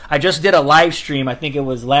bands. I just did a live stream, I think it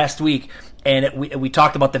was last week, and we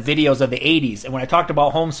talked about the videos of the 80s. And when I talked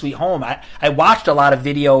about Home Sweet Home, I watched a lot of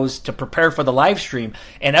videos to prepare for the live stream,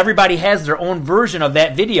 and everybody has their own version of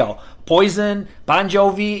that video. Poison, Bon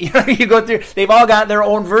Jovi, you go through, they've all got their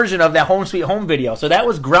own version of that Home Sweet Home video. So that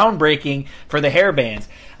was groundbreaking for the hair bands.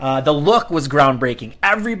 The look was groundbreaking.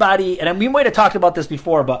 Everybody, and we might have talked about this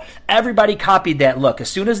before, but everybody copied that look. As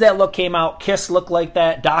soon as that look came out, Kiss looked like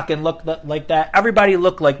that, Dokken looked like that. Everybody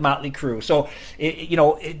looked like Motley Crue. So,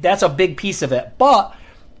 that's a big piece of it. But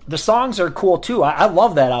the songs are cool too. I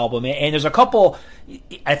love that album, and there's a couple.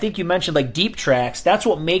 I think you mentioned like deep tracks. That's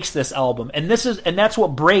what makes this album, and that's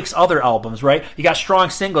what breaks other albums, right? You got strong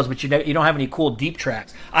singles, but you don't have any cool deep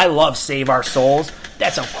tracks. I love "Save Our Souls."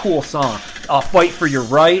 That's a cool song. "Fight for Your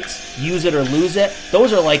Rights," "Use It or Lose It."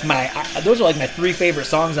 Those are like my 3 favorite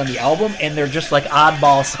songs on the album, and they're just like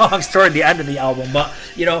oddball songs toward the end of the album. But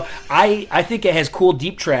I think it has cool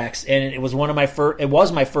deep tracks, and it was my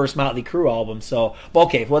first Motley Crue album. So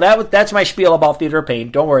okay, well that's my spiel about Theater of Pain.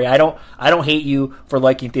 Don't worry, I don't hate you for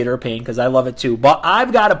liking Theater of Pain, because I love it too. But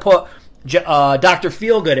I've got to put Dr.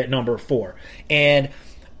 Feelgood at number 4. And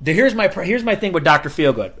here's my thing with Dr.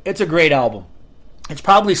 Feelgood. It's a great album. It's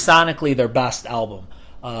probably sonically their best album.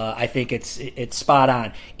 I think it's spot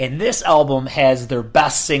on. And this album has their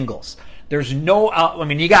best singles. There's no,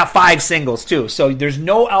 you got 5 singles too, so there's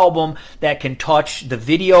no album that can touch the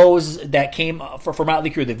videos that came for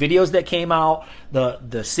Motley Crue, the videos that came out,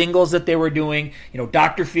 the singles that they were doing.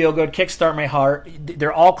 Dr. Feelgood, Kickstart My Heart,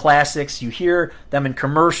 they're all classics. You hear them in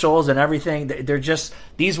commercials and everything.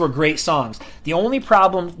 These were great songs. The only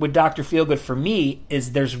problem with Dr. Feelgood for me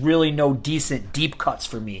is there's really no decent deep cuts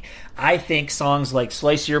for me. I think songs like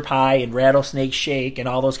Slice Your Pie and Rattlesnake Shake and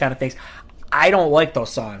all those kind of things, I don't like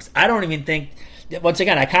those songs. I don't even think, once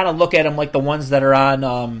again, I kind of look at them like the ones that are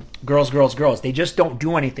on Girls, Girls, Girls. They just don't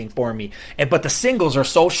do anything for me. But the singles are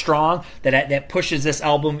so strong that pushes this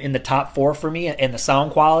album in the top 4 for me, and the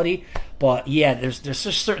sound quality. But yeah, there's just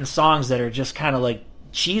certain songs that are just kind of like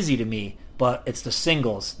cheesy to me, but it's the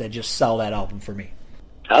singles that just sell that album for me.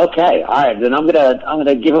 Okay, all right. Then I'm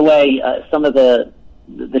gonna give away some of the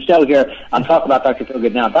show here. I'm talking about Dr.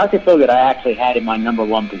 Feelgood now. Dr. Feelgood I actually had in my number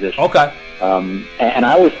 1 position. Okay. And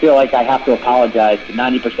I always feel like I have to apologize to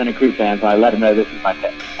 90% of Crue fans when I let them know this is my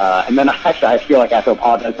pick. And then I feel like I have to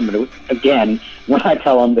apologize to them again when I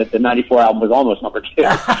tell them that the 94 album was almost number 2.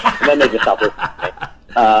 And then they just stop listening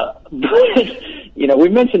to me. But, we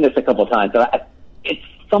mentioned this a couple of times. So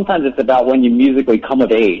sometimes it's about when you musically come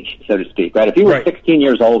of age, so to speak, right? If you were 16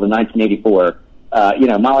 years old in 1984,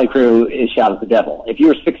 Motley Crue is Shout at the Devil. If you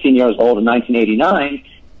were 16 years old in 1989,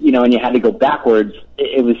 and you had to go backwards,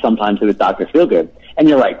 it was sometimes it was Dr. Feelgood. And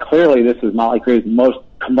you're right, clearly this was Motley Crue's most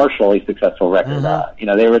commercially successful record.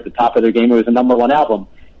 Mm-hmm. They were at the top of their game. It was a number 1 album.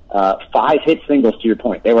 5 hit singles, to your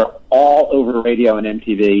point. They were all over radio and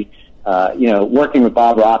MTV. Working with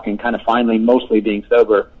Bob Rock and kind of finally mostly being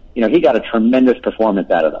sober, he got a tremendous performance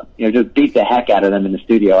out of them. Just beat the heck out of them in the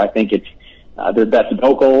studio. I think it's their best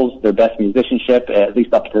vocals, their best musicianship, at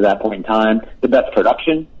least up to that point in time, the best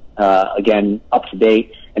production, again, up to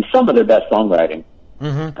date, and some of their best songwriting.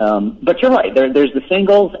 Mm-hmm. But you're right, there's the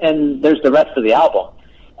singles and there's the rest of the album.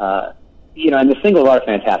 And the singles are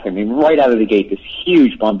fantastic. Right out of the gate, this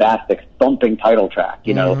huge, bombastic, thumping title track,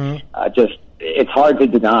 it's hard to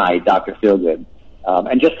deny Dr. Feelgood.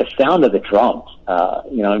 And just the sound of the drums.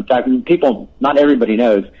 In fact, not everybody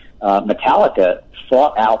knows, Metallica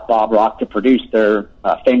fought out Bob Rock to produce their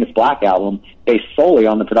famous Black album based solely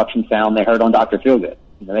on the production sound they heard on Dr. Feelgood.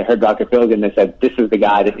 They heard Dr. Feelgood and they said, this is the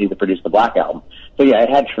guy that needs to produce the Black album. So yeah, it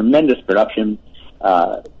had tremendous production.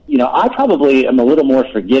 I probably am a little more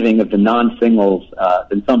forgiving of the non-singles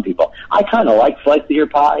than some people. I kind of like Slice Your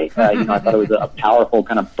Pie. I thought it was a powerful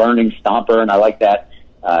kind of burning stomper, and I like that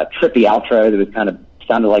trippy outro that was kind of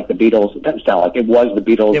sounded like the Beatles. It doesn't sound like it was the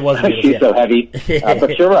Beatles. It was the Beatles, She's So Heavy.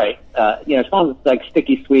 But you're right. Songs like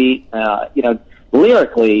Sticky Sweet,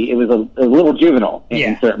 lyrically, it was a little juvenile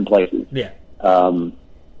in certain places. Yeah.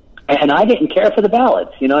 And I didn't care for the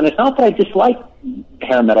ballads, and it's not that I dislike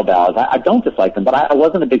hair metal ballads. I don't dislike them, but I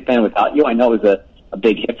wasn't a big fan Without You. I know it was a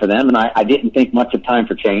big hit for them, and I didn't think much of Time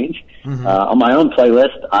for Change. Mm-hmm. On my own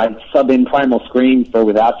playlist, I sub in Primal Scream for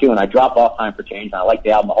Without You, and I drop off Time for Change, and I like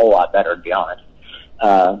the album a whole lot better, to be honest.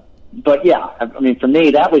 But yeah, for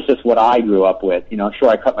me, that was just what I grew up with. Sure,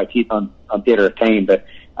 I cut my teeth on Theater of Pain, but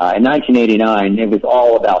In 1989, it was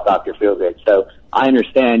all about Dr. Feelgood. So I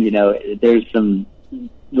understand, there's a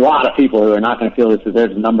lot of people who are not going to feel this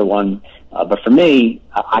deserves number one. But for me,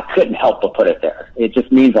 I couldn't help but put it there. It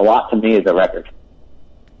just means a lot to me as a record.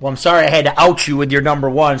 Well, I'm sorry I had to out you with your number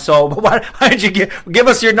one. So why don't you give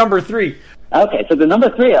us your number three? Okay, so the number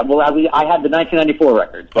three, I had the 1994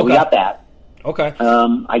 record, so we got that. Okay.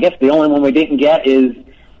 I guess the only one we didn't get is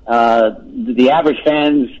the average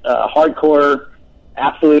fan's hardcore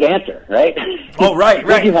absolute answer, right? Oh, right.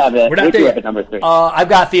 What do you have at number three? I've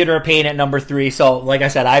got Theater of Pain at number three. So, like I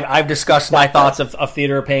said, I've discussed my thoughts of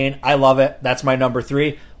Theater of Pain. I love it. That's my number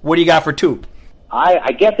three. What do you got for two?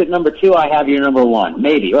 I guess at number two, I have your number one,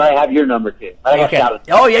 maybe, or I have your number two. Okay.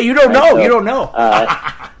 Oh, yeah, you don't know. You don't know.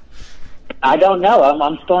 I don't know.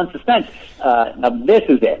 I'm still in suspense. Now, this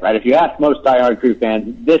is it, right? If you ask most diehard Crew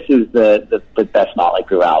fans, this is the best Motley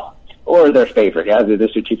Crue album, or their favorite. Yeah,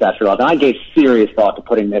 this is Too Fast for Love. And I gave serious thought to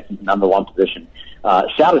putting this in the number one position.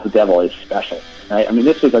 Shout at the Devil is special, right? I mean,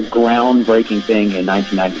 this was a groundbreaking thing in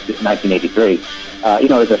 1983.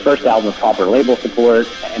 It was their first album with proper label support,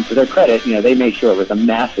 and to their credit, they made sure it was a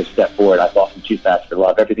massive step forward, I thought, from Too Fast for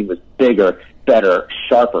Love. Everything was bigger, better,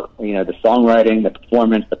 sharper. The songwriting, the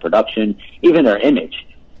performance, the production, even their image.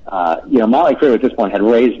 Motley Crue at this point had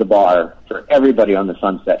raised the bar for everybody on the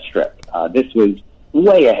Sunset Strip. This was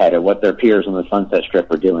way ahead of what their peers on the Sunset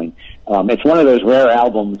Strip were doing. It's one of those rare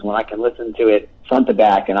albums when I can listen to it front to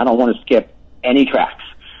back, and I don't want to skip any tracks.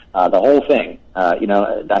 The whole thing.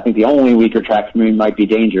 I think the only weaker track for me might be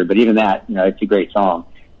Danger, but even that, it's a great song.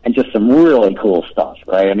 And just some really cool stuff,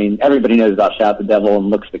 right? I mean, everybody knows about Shout at the Devil and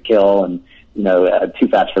Looks to Kill, and, Too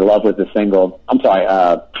Fast for Love was the single. I'm sorry,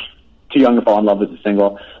 Too Young to Fall in Love was the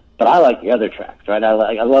single. But I like the other tracks, right?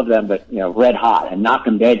 I love them, but, Red Hot and Knock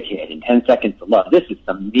 'em Dead Kid and 10 Seconds to Love. This is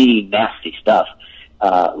some mean, nasty stuff.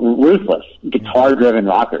 Ruthless, guitar-driven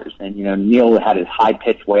rockers. And, Neil had his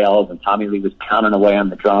high-pitched wails, and Tommy Lee was pounding away on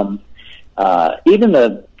the drums. Even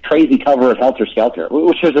the crazy cover of Helter Skelter,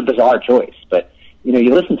 which was a bizarre choice. But,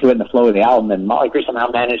 you listen to it in the flow of the album, and Motley Crue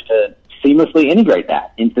somehow managed to seamlessly integrate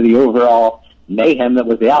that into the overall mayhem that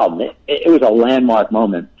was the album. It was a landmark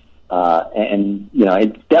moment.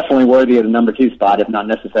 It's definitely worthy of the number two spot, if not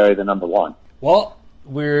necessarily the number one. Well,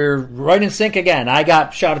 we're right in sync again. I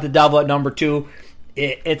got Shout at the Devil at number two.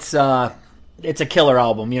 It's a killer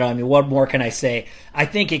album. What more can I say? I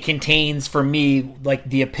think it contains, for me, like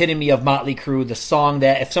the epitome of Motley Crue, the song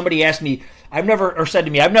that if somebody asked me, I've never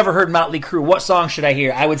heard Motley Crue, what song should I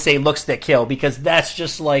hear? I would say Looks That Kill, because that's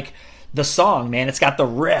just like the song, man. It's got the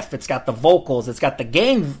riff, it's got the vocals, it's got the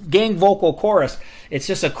gang vocal chorus. It's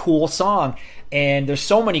just a cool song. And there's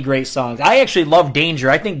so many great songs. I actually love Danger.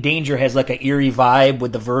 I think Danger has like an eerie vibe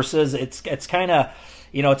with the verses. It's kind of,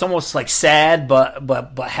 it's almost like sad,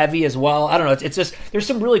 but heavy as well. I don't know. It's just, there's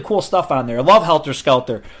some really cool stuff on there. I love Helter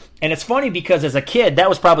Skelter. And it's funny because as a kid, that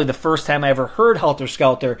was probably the first time I ever heard Helter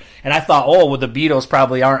Skelter. And I thought, the Beatles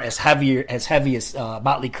probably aren't as heavy as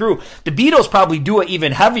Motley Crue. The Beatles probably do it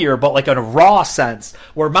even heavier, but like in a raw sense,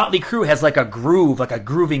 where Motley Crue has like a groove, like a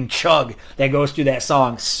grooving chug that goes through that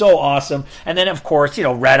song. So awesome. And then, of course,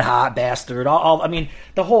 Red Hot, Bastard.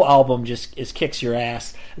 The whole album just kicks your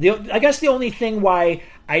ass. I guess the only thing why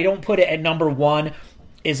I don't put it at number one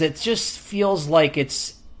is it just feels like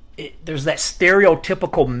there's that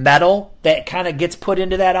stereotypical metal that kind of gets put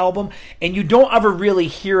into that album, and you don't ever really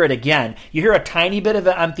hear it again. You hear a tiny bit of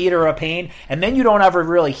it on Theater of Pain, and then you don't ever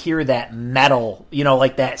really hear that metal,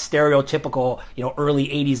 like that stereotypical, early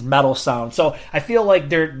 80s metal sound. So I feel like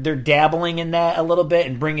they're dabbling in that a little bit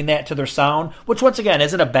and bringing that to their sound, which once again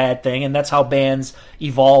isn't a bad thing, and that's how bands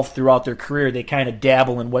evolve throughout their career. They kind of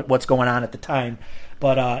dabble in what's going on at the time.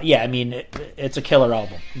 But it's a killer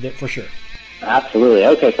album for sure. Absolutely.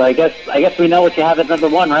 Okay, so I guess we know what you have at number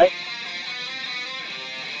one, right?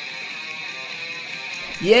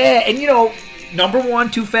 Yeah, and number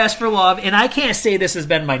one, Too Fast for Love, and I can't say this has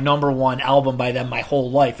been my number one album by them my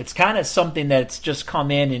whole life. It's kind of something that's just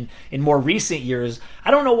come in more recent years.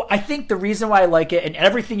 I don't know. I think the reason why I like it, and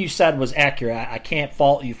everything you said was accurate. I can't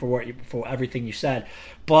fault you for everything you said,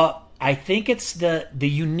 but I think it's the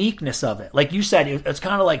uniqueness of it. Like you said, it's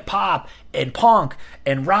kind of like pop and punk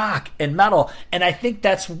and rock and metal, and I think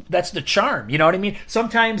that's the charm. You know what I mean?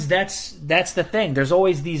 Sometimes that's the thing. There's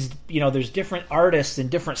always these, there's different artists and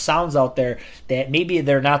different sounds out there that maybe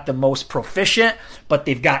they're not the most proficient, but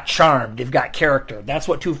they've got charm, they've got character. That's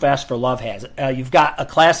what Too Fast for Love has. You've got a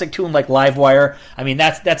classic tune like Livewire. I mean,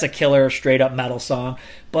 that's a killer straight up metal song,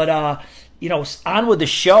 but on with the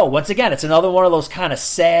show. Once again, it's another one of those kind of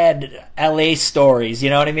sad LA stories. You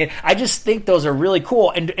know what I mean? I just think those are really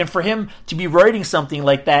cool. And for him to be writing something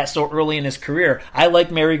like that so early in his career, I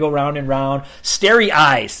like Merry Go Round and Round. Starry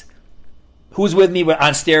Eyes. Who's with me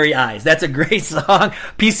on Starry Eyes? That's a great song.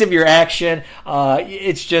 Piece of Your Action.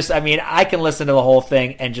 It's just, I can listen to the whole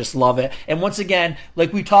thing and just love it. And once again,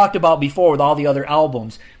 like we talked about before with all the other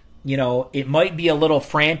albums, it might be a little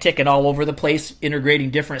frantic and all over the place, integrating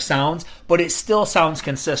different sounds, but it still sounds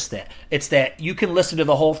consistent. It's that you can listen to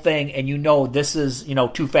the whole thing and this is,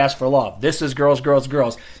 Too Fast for Love. This is Girls, Girls,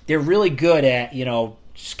 Girls. They're really good at,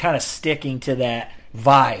 just kind of sticking to that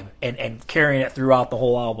vibe and carrying it throughout the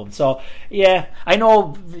whole album. So yeah, I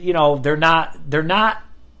know they're not the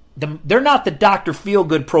Dr.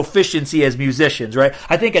 Feelgood proficiency as musicians, right?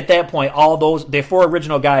 I think at that point all the four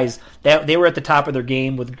original guys they were at the top of their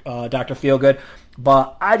game with Dr. Feelgood,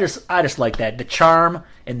 but I just like that, the charm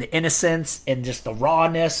and the innocence and just the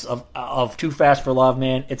rawness of Too Fast for Love,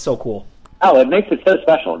 man. It's so cool. Oh, it makes it so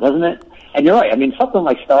special, doesn't it? And you're right. Something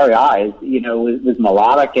like Starry Eyes, was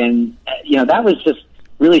melodic, and that was just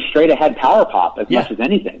really straight ahead power pop as much as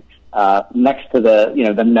anything. Next to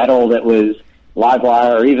the metal that was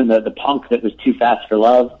Livewire, or even the punk that was Too Fast for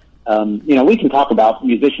Love. We can talk about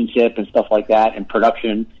musicianship and stuff like that and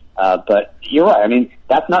production, but you're right.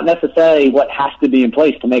 That's not necessarily what has to be in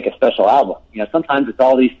place to make a special album. Sometimes it's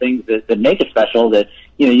all these things that make it special that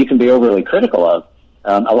you can be overly critical of.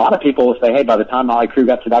 A lot of people will say, hey, by the time Motley Crue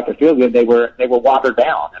got to Dr. Feelgood, they were watered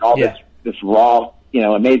down, and all this raw,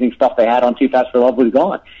 amazing stuff they had on Too Fast for Love was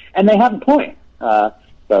gone. And they have a point.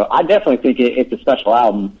 So I definitely think it's a special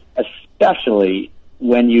album, especially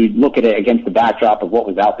when you look at it against the backdrop of what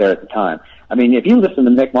was out there at the time. If you listen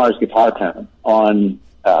to Mick Mars' guitar tone on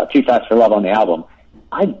Too Fast for Love on the album,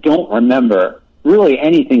 I don't remember really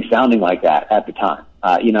anything sounding like that at the time.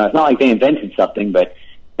 It's not like they invented something, but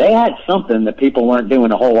they had something that people weren't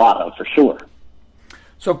doing a whole lot of, for sure.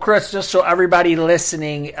 So, Chris, just so everybody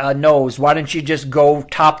listening knows, why don't you just go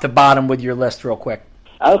top to bottom with your list real quick?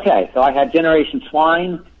 Okay, so I had Generation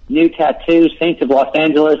Swine, New Tattoo, Saints of Los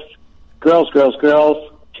Angeles, Girls, Girls,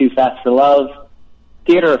 Girls, Too Fast for Love,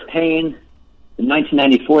 Theater of Pain, the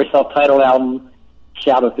 1994 self-titled album,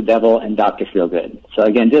 Shout at the Devil, and Dr. Feelgood. So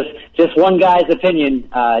again, just one guy's opinion.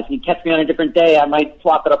 If you catch me on a different day, I might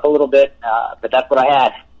swap it up a little bit, but that's what I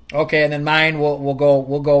had. Okay, and then mine we'll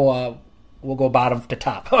go bottom to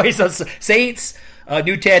top. Okay, so Saints,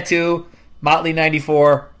 New Tattoo, Motley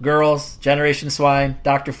 94, Girls, Generation Swine,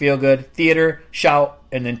 Dr. Feelgood, Theater, Shout,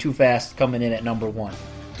 and then Too Fast coming in at number 1.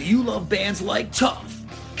 Do you love bands like Tough,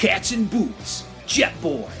 Cats in Boots, Jet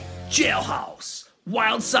Boy, Jailhouse,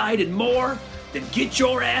 Wildside, and more? Then get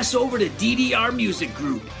your ass over to DDR Music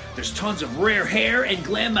Group. There's tons of rare hair and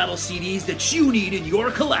glam metal CDs that you need in your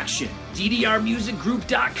collection.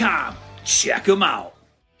 DDRmusicgroup.com. Check them out.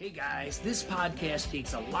 Hey guys, this podcast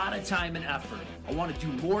takes a lot of time and effort. I want to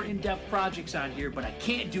do more in-depth projects on here, but I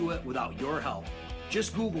can't do it without your help.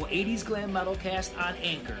 Just Google 80s Glam Metalcast on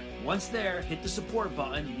Anchor. Once there, hit the support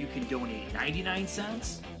button and you can donate 99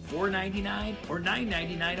 cents, $4.99, or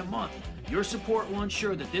 $9.99 a month. Your support will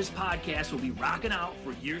ensure that this podcast will be rocking out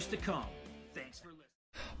for years to come. Thanks for listening.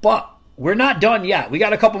 But we're not done yet. We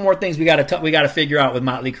got a couple more things we got to figure out with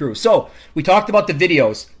Motley Crue. So we talked about the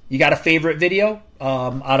videos. You got a favorite video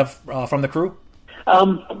from the Crue?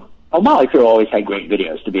 Motley Crue always had great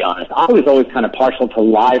videos, to be honest. I was always kind of partial to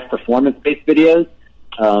live performance-based videos.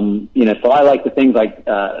 So I like the things like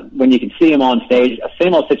when you can see them on stage. A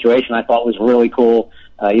Same Old Situation I thought was really cool.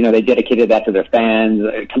 They dedicated that to their fans.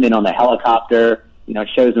 They come in on the helicopter. It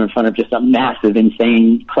shows them in front of just a massive,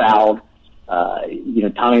 insane crowd.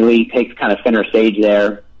 Tommy Lee takes kind of center stage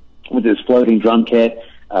there with his floating drum kit.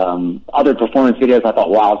 Other performance videos, I thought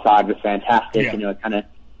Wildside was fantastic. Yeah.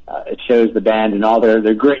 It shows the band and all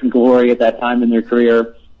their grit and glory at that time in their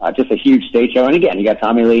career. Just a huge stage show. And again, you got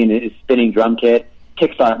Tommy Lee and his spinning drum kit.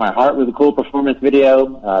 Kickstart My Heart was a cool performance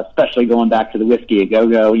video, especially going back to the Whiskey A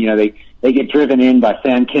Go-Go. They get driven in by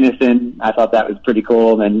Sam Kinison. I thought that was pretty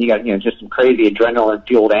cool. And then you got, just some crazy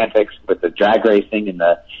adrenaline-fueled antics with the drag racing and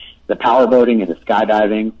the power boating and the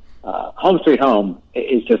skydiving. Home Sweet Home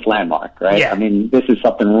is just landmark, right? Yeah. This is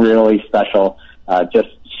something really special. Just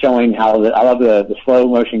showing how I love the slow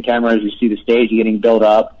motion cameras. You see the stage getting built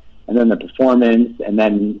up, and then the performance, and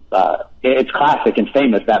then it's classic and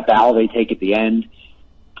famous, that bow they take at the end.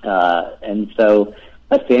 And so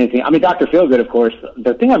let's see anything. Dr. Feelgood, of course.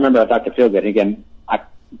 The thing I remember about Dr. Feelgood, again,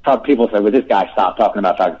 people say, well, this guy stopped talking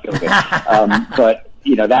about Dr. Feelgood. But,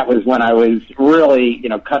 that was when I was really,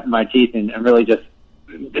 cutting my teeth and really just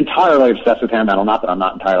entirely obsessed with hair metal. Not that I'm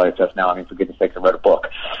not entirely obsessed now. I mean, for goodness sakes, I wrote a book.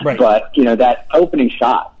 Right. But, that opening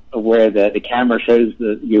shot where the camera shows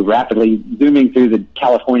you rapidly zooming through the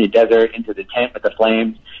California desert into the tent with the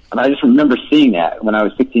flames. And I just remember seeing that when I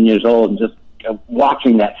was 16 years old and just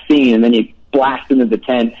watching that scene, and then you blast into the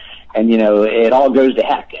tent and, it all goes to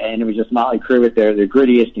heck. And it was just Motley Crue at their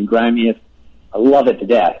grittiest and grimiest. I love it to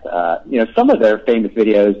death. Some of their famous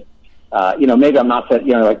videos, maybe I'm not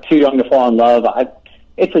like Too Young to Fall in Love.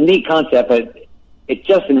 It's a neat concept, but it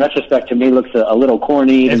just, in retrospect, to me, looks a little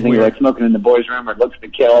corny. And things like Smoking in the Boys' Room or Looks to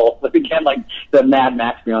Kill. Again, like the Mad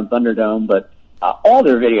Max Beyond Thunderdome. But all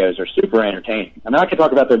their videos are super entertaining. I mean, I could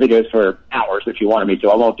talk about their videos for hours if you wanted me to.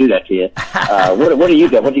 I won't do that to you. What do you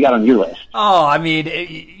got? What do you got on your list? Oh, I mean,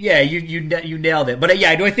 yeah, you nailed it. But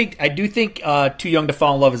yeah, I do think Too Young to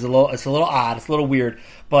Fall in Love is a little odd. It's a little weird.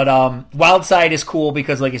 But Wild Side is cool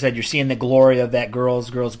because, like I said, you're seeing the glory of that girls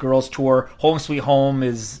tour. Home Sweet Home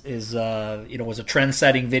was a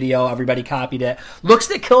trend-setting video. Everybody copied it. Looks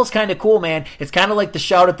to Kill's kind of cool, man. It's kind of like the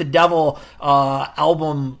Shout at the Devil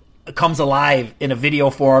album comes alive in a video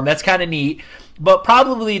form. That's kind of neat. But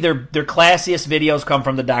probably their classiest videos come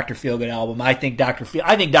from the Dr. Feelgood album. I think Dr.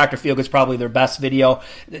 Feelgood's probably their best video.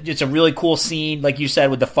 It's a really cool scene, like you said,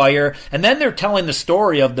 with the fire. And then they're telling the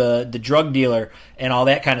story of the drug dealer and all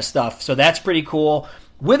that kind of stuff. So that's pretty cool.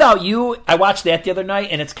 Without You, I watched that the other night,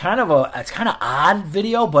 and it's kind of odd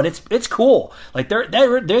video, but it's cool. Like they're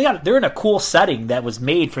in a cool setting that was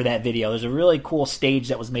made for that video. There's a really cool stage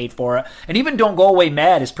that was made for it, and even Don't Go Away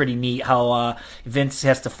Mad is pretty neat. How Vince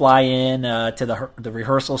has to fly in to the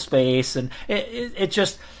rehearsal space, and it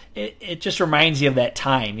just reminds you of that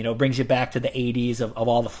time. Brings you back to the '80s of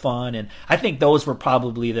all the fun, and I think those were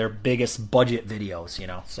probably their biggest budget videos.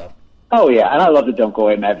 So. Oh yeah, and I love the Don't Go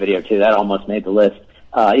Away Mad video too. That almost made the list.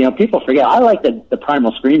 People forget. I like the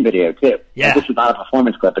Primal Scream video too. Yeah. This is not a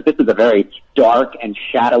performance clip, but this is a very dark and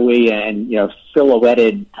shadowy and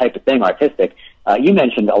silhouetted type of thing, artistic. You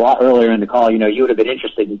mentioned a lot earlier in the call. You would have been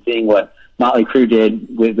interested in seeing what Motley Crue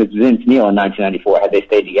did with Vince Neil in 1994 had they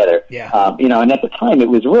stayed together. Yeah. And at the time it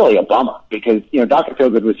was really a bummer because Dr.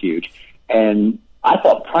 Feelgood was huge, and I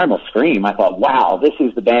thought Primal Scream. I thought, wow, this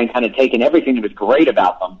is the band kind of taking everything that was great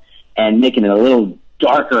about them and making it a little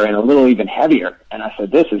darker and a little even heavier. And I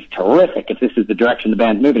said, this is terrific if this is the direction the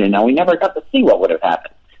band's moving in. Now, we never got to see what would have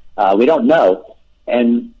happened. We don't know.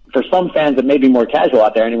 And for some fans that may be more casual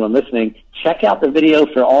out there, anyone listening, check out the video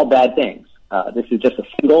for All Bad Things. This is just a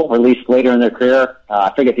single released later in their career.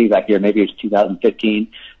 I forget the exact year. Maybe it was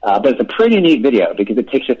 2015. But it's a pretty neat video because it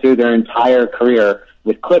takes you through their entire career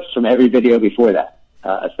with clips from every video before that.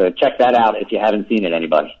 So check that out if you haven't seen it,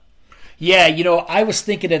 anybody. Yeah, I was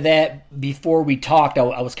thinking of that before we talked.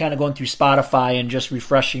 I was kind of going through Spotify and just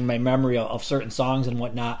refreshing my memory of certain songs and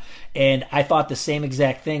whatnot. And I thought the same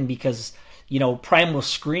exact thing because, Primal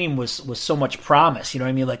Scream was so much promise. You know what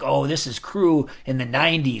I mean? Like, oh, this is Crue in the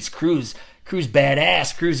 90s. Crue's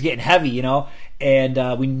badass. Crue's getting heavy,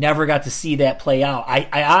 And we never got to see that play out.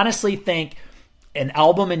 I honestly think an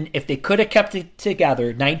album, and if they could have kept it together,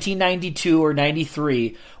 1992 or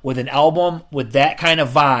 93, with an album with that kind of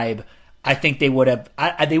vibe, I think they would have.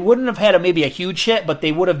 They wouldn't have had maybe a huge hit, but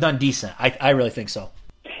they would have done decent. I really think so.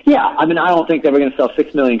 Yeah, I mean, I don't think they were going to sell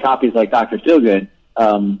 6 million copies like Dr. Feelgood.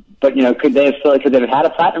 But could they have had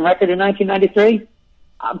a platinum record in 1993?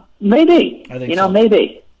 Maybe. I think so.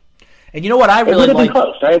 Maybe. And you know what I really like? It would have been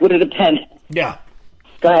close, right? It would have depended. Yeah.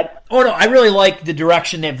 Go ahead. Oh, no, I really like the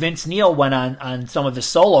direction that Vince Neil went on some of his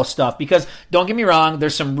solo stuff because, don't get me wrong,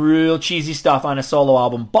 there's some real cheesy stuff on a solo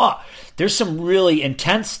album, but there's some really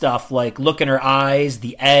intense stuff like Look in Her Eyes,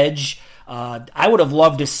 The Edge. I would have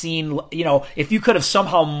loved to seen, if you could have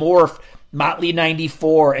somehow morphed Motley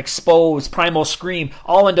 94, Exposed, Primal Scream,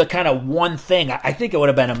 all into kind of one thing. I think it would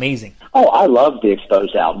have been amazing. Oh, I loved the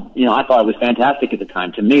Exposed album. I thought it was fantastic at the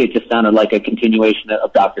time. To me, it just sounded like a continuation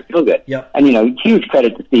of Dr. Feelgood. Yep. And, huge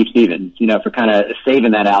credit to Steve Stevens, for kind of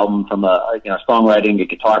saving that album from a songwriting, a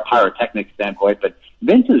guitar, pyrotechnics standpoint. But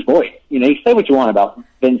Vince's voice, you say what you want about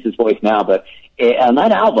Vince's voice now, but on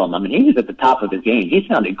that album, I mean, he was at the top of his game. He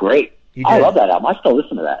sounded great. I love that album. I still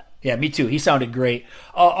listen to that. Yeah, me too. He sounded great.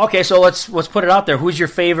 Okay, so let's put it out there. Who's your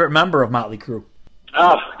favorite member of Motley Crue?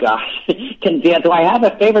 Oh gosh, do I have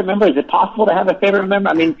a favorite member? Is it possible to have a favorite member?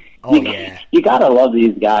 I mean, you gotta love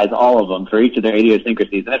these guys, all of them, for each of their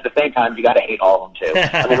idiosyncrasies, and at the same time, you gotta hate all of them too.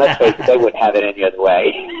 I mean, let's face it, they wouldn't have it any other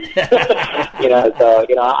way.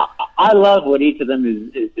 I love what each of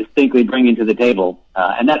them is distinctly bringing to the table,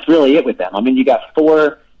 and that's really it with them. I mean, you got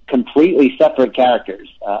 4 completely separate characters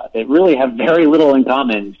that really have very little in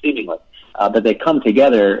common, seemingly, but they come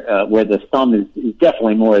together where the sum is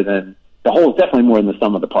definitely more than the the whole is definitely more than the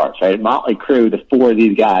sum of the parts, right? Motley Crue, the four of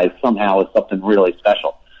these guys, somehow is something really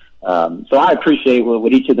special. So I appreciate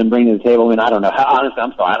what each of them bring to the table. I mean, I don't know how, honestly,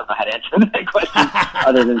 I'm sorry, I don't know how to answer that question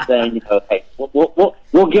other than saying, you know, hey,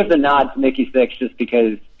 we'll give the nod to Nikki Sixx just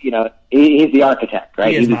because, you know, he's the architect,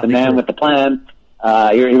 right? He was the man with the plan.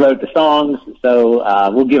 He wrote the songs,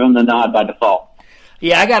 so we'll give him the nod by default.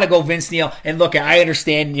 Yeah, I gotta go Vince Neil. And look, I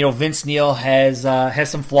understand, you know, Vince Neil has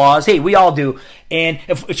some flaws. Hey, we all do. And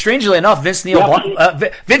strangely enough, Vince Neil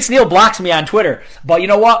blocks me on Twitter. But you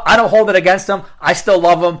know what? I don't hold it against him. I still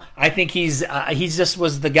love him. I think he's just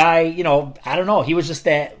was the guy. You know, I don't know. He was just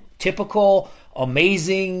that typical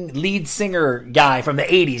amazing lead singer guy from the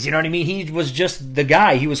 80s. You know what I mean? He was just the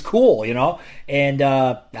guy. He was cool, you know? And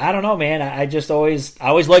I don't know, man. I always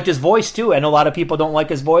liked his voice, too. I know a lot of people don't like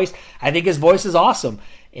his voice. I think his voice is awesome.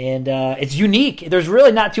 And it's unique. There's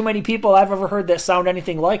really not too many people I've ever heard that sound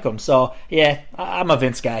anything like him. So, yeah, I'm a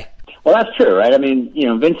Vince guy. Well, that's true, right? I mean, you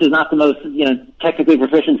know, Vince is not the most, you know, technically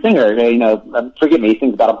proficient singer. You know, forgive me, he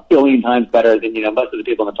sings about 1 billion times better than, you know, most of the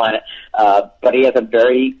people on the planet. But he has a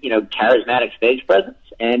very, you know, charismatic stage presence.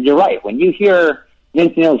 And you're right. When you hear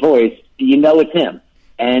Vince Neil's voice, you know it's him.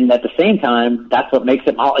 And at the same time, that's what makes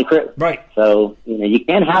it Motley Crue. Right. So, you know, you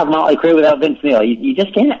can't have Motley Crue without Vince Neil. You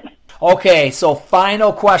just can't. Okay, so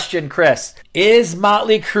final question, Chris. Is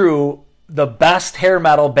Motley Crue the best hair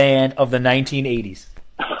metal band of the 1980s?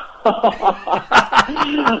 The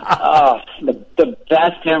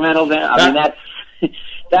best hair metal band. I mean,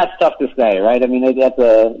 that's tough to say, right? I mean, that's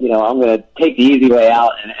you know, I'm going to take the easy way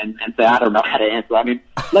out and say I don't know how to answer. I mean,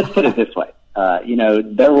 let's put it this way. You know,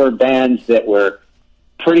 there were bands that were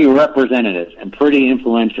pretty representative and pretty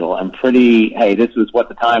influential and pretty, hey, this was what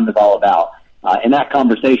the time was all about. In that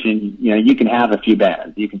conversation, you know, you can have a few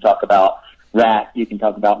bands. You can talk about Rat. You can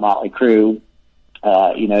talk about Motley Crue.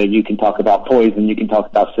 You know, you can talk about Poison, you can talk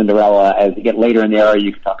about Cinderella. As you get later in the era,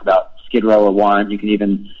 you can talk about Skid Row or Warrant. You can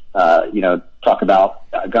even, you know, talk about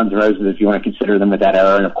Guns N' Roses if you want to consider them with that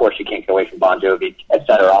era. And of course, you can't get away from Bon Jovi, et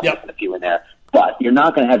cetera. I'll put a few in there. But you're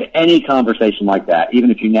not going to have any conversation like that,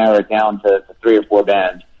 even if you narrow it down to 3 or 4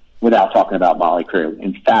 bands, without talking about Motley Crue.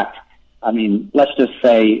 In fact, I mean, let's just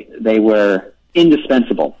say they were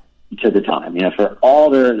indispensable to the time, you know, for all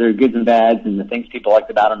their goods and bads and the things people liked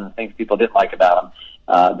about them and the things people didn't like about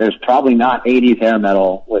them. There's probably not 80s hair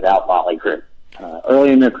metal without Motley Crue.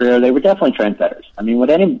 Early in their career, they were definitely trendsetters. I mean,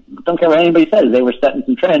 don't care what anybody says, they were setting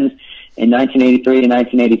some trends in 1983 and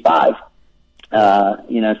 1985.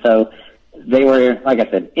 You know, so they were, like I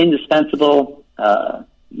said, indispensable.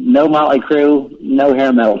 No Motley Crue, no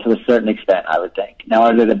hair metal to a certain extent, I would think. Now,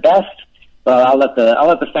 are they the best? Well, I'll let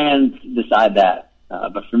the fans decide that.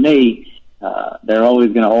 But for me, they're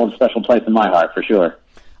always going to hold a special place in my heart, for sure.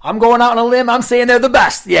 I'm going out on a limb. I'm saying they're the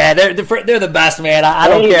best. Yeah, they're the best, man. I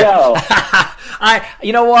don't care. There you go.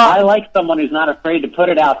 You know what? I like someone who's not afraid to put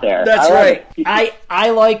it out there. That's right. I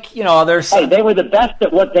like, you know, there's. Hey, they were the best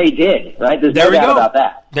at what they did, right? There's no doubt about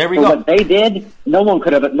that. There we go. What they did, no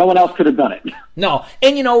one else could have done it. No,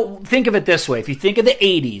 and you know, think of it this way: if you think of the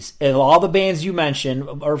 '80s and all the bands you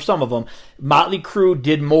mentioned, or some of them, Motley Crue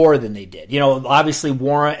did more than they did. You know, obviously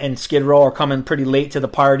Warrant and Skid Row are coming pretty late to the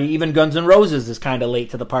party. Even Guns N' Roses is kind of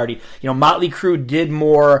late to the party. You know, Motley Crue did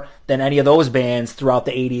more than any of those bands throughout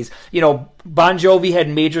the '80s. You know, Bon Jovi had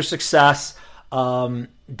major success.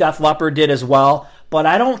 Def Leppard did as well, but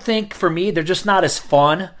I don't think, for me, they're just not as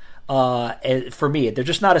fun. For me, they're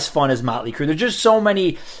just not as fun as Motley Crue.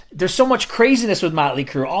 There's so much craziness with Motley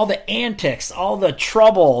Crue. All the antics, all the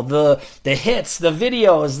trouble, the hits, the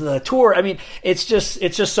videos, the tour. I mean, it's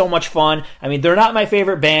just so much fun. I mean, they're not my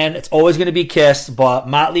favorite band. It's always going to be Kiss, but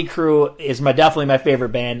Motley Crue is definitely my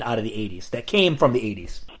favorite band out of the '80s. That came from the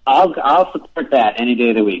 '80s. I'll support that any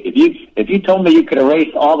day of the week. If you told me you could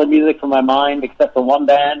erase all the music from my mind except for one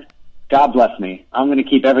band, God bless me. I'm going to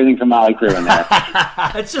keep everything from Motley Crue in there.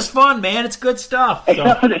 It's just fun, man. It's good stuff.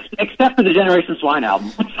 Except for the Generation Swine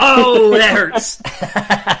album. Oh, that hurts.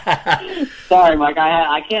 Sorry, Mike.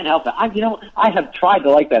 I can't help it. I have tried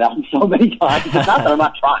to like that album so many times. It's not that I'm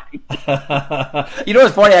not trying. You know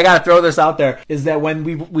what's funny? I got to throw this out there. Is that when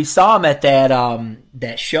we saw them at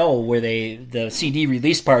that show where the CD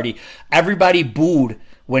release party, everybody booed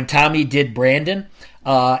when Tommy did Brandon.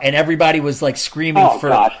 And everybody was like screaming for. Oh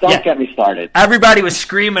gosh! Don't get me started. Everybody was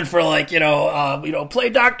screaming for like play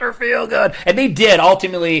Dr. Feelgood, and they did.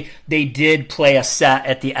 Ultimately, they did play a set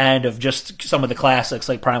at the end of just some of the classics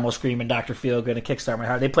like Primal Scream and Dr. Feelgood and Kickstart My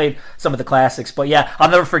Heart. They played some of the classics, but yeah, I'll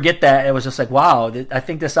never forget that. It was just like, wow, I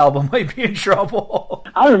think this album might be in trouble.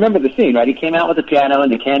 I remember the scene, right? He came out with the piano,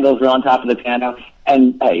 and the candles were on top of the piano.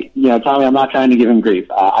 And hey, Tommy, I'm not trying to give him grief.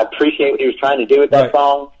 I appreciate what he was trying to do with that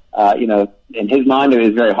song. in his mind, it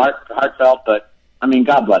was very heartfelt, but I mean,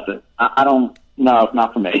 God bless it. I don't, no,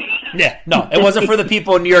 not for me. Yeah, no, it wasn't for the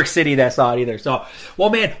people in New York City that saw it either. So, well,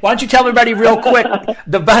 man, why don't you tell everybody real quick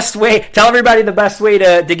the best way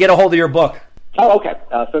to get a hold of your book? Oh, okay.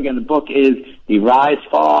 So again, the book is The Rise,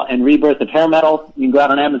 Fall, and Rebirth of Hair Metal. You can go out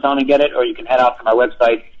on Amazon and get it, or you can head out to my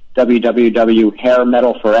website,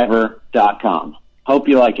 www.hairmetalforever.com. Hope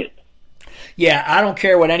you like it. Yeah, I don't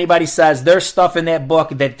care what anybody says. There's stuff in that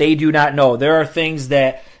book that they do not know. There are things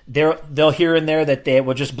that they'll hear in there that they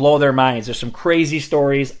will just blow their minds. There's some crazy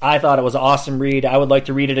stories. I thought it was an awesome read. I would like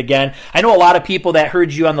to read it again. I know a lot of people that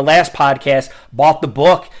heard you on the last podcast bought the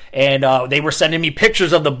book, and they were sending me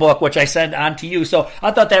pictures of the book, which I sent on to you. So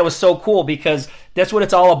I thought that was so cool because that's what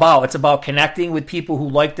it's all about. It's about connecting with people who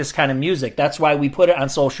like this kind of music. That's why we put it on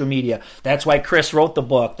social media. That's why Chris wrote the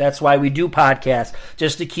book. That's why we do podcasts,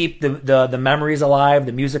 just to keep the memories alive,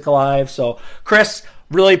 the music alive. So, Chris,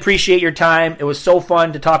 really appreciate your time. It was so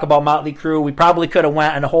fun to talk about Motley Crue. We probably could have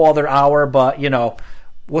went in a whole other hour, but,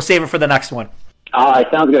 we'll save it for the next one. All right,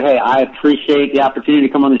 sounds good. Hey, I appreciate the opportunity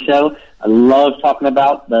to come on the show. I love talking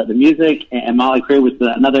about the music, and Motley Crue was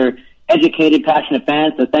another educated, passionate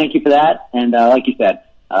fan, so thank you for that. And like you said,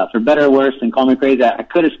 for better or worse, and call me crazy, I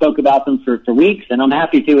could have spoke about them for weeks, and I'm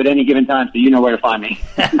happy to at any given time, so you know where to find me.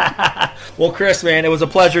 Well, Chris, man, it was a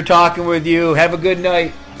pleasure talking with you. Have a good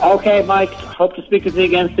night. Okay, Mike. Hope to speak with you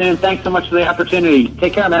again soon. Thanks so much for the opportunity.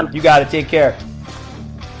 Take care, man. You got it. Take care.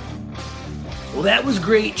 Well, that was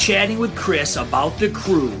great chatting with Chris about the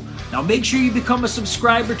Crue. Now make sure you become a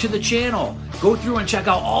subscriber to the channel. Go through and check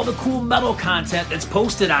out all the cool metal content that's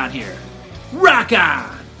posted on here. Rock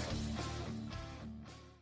on!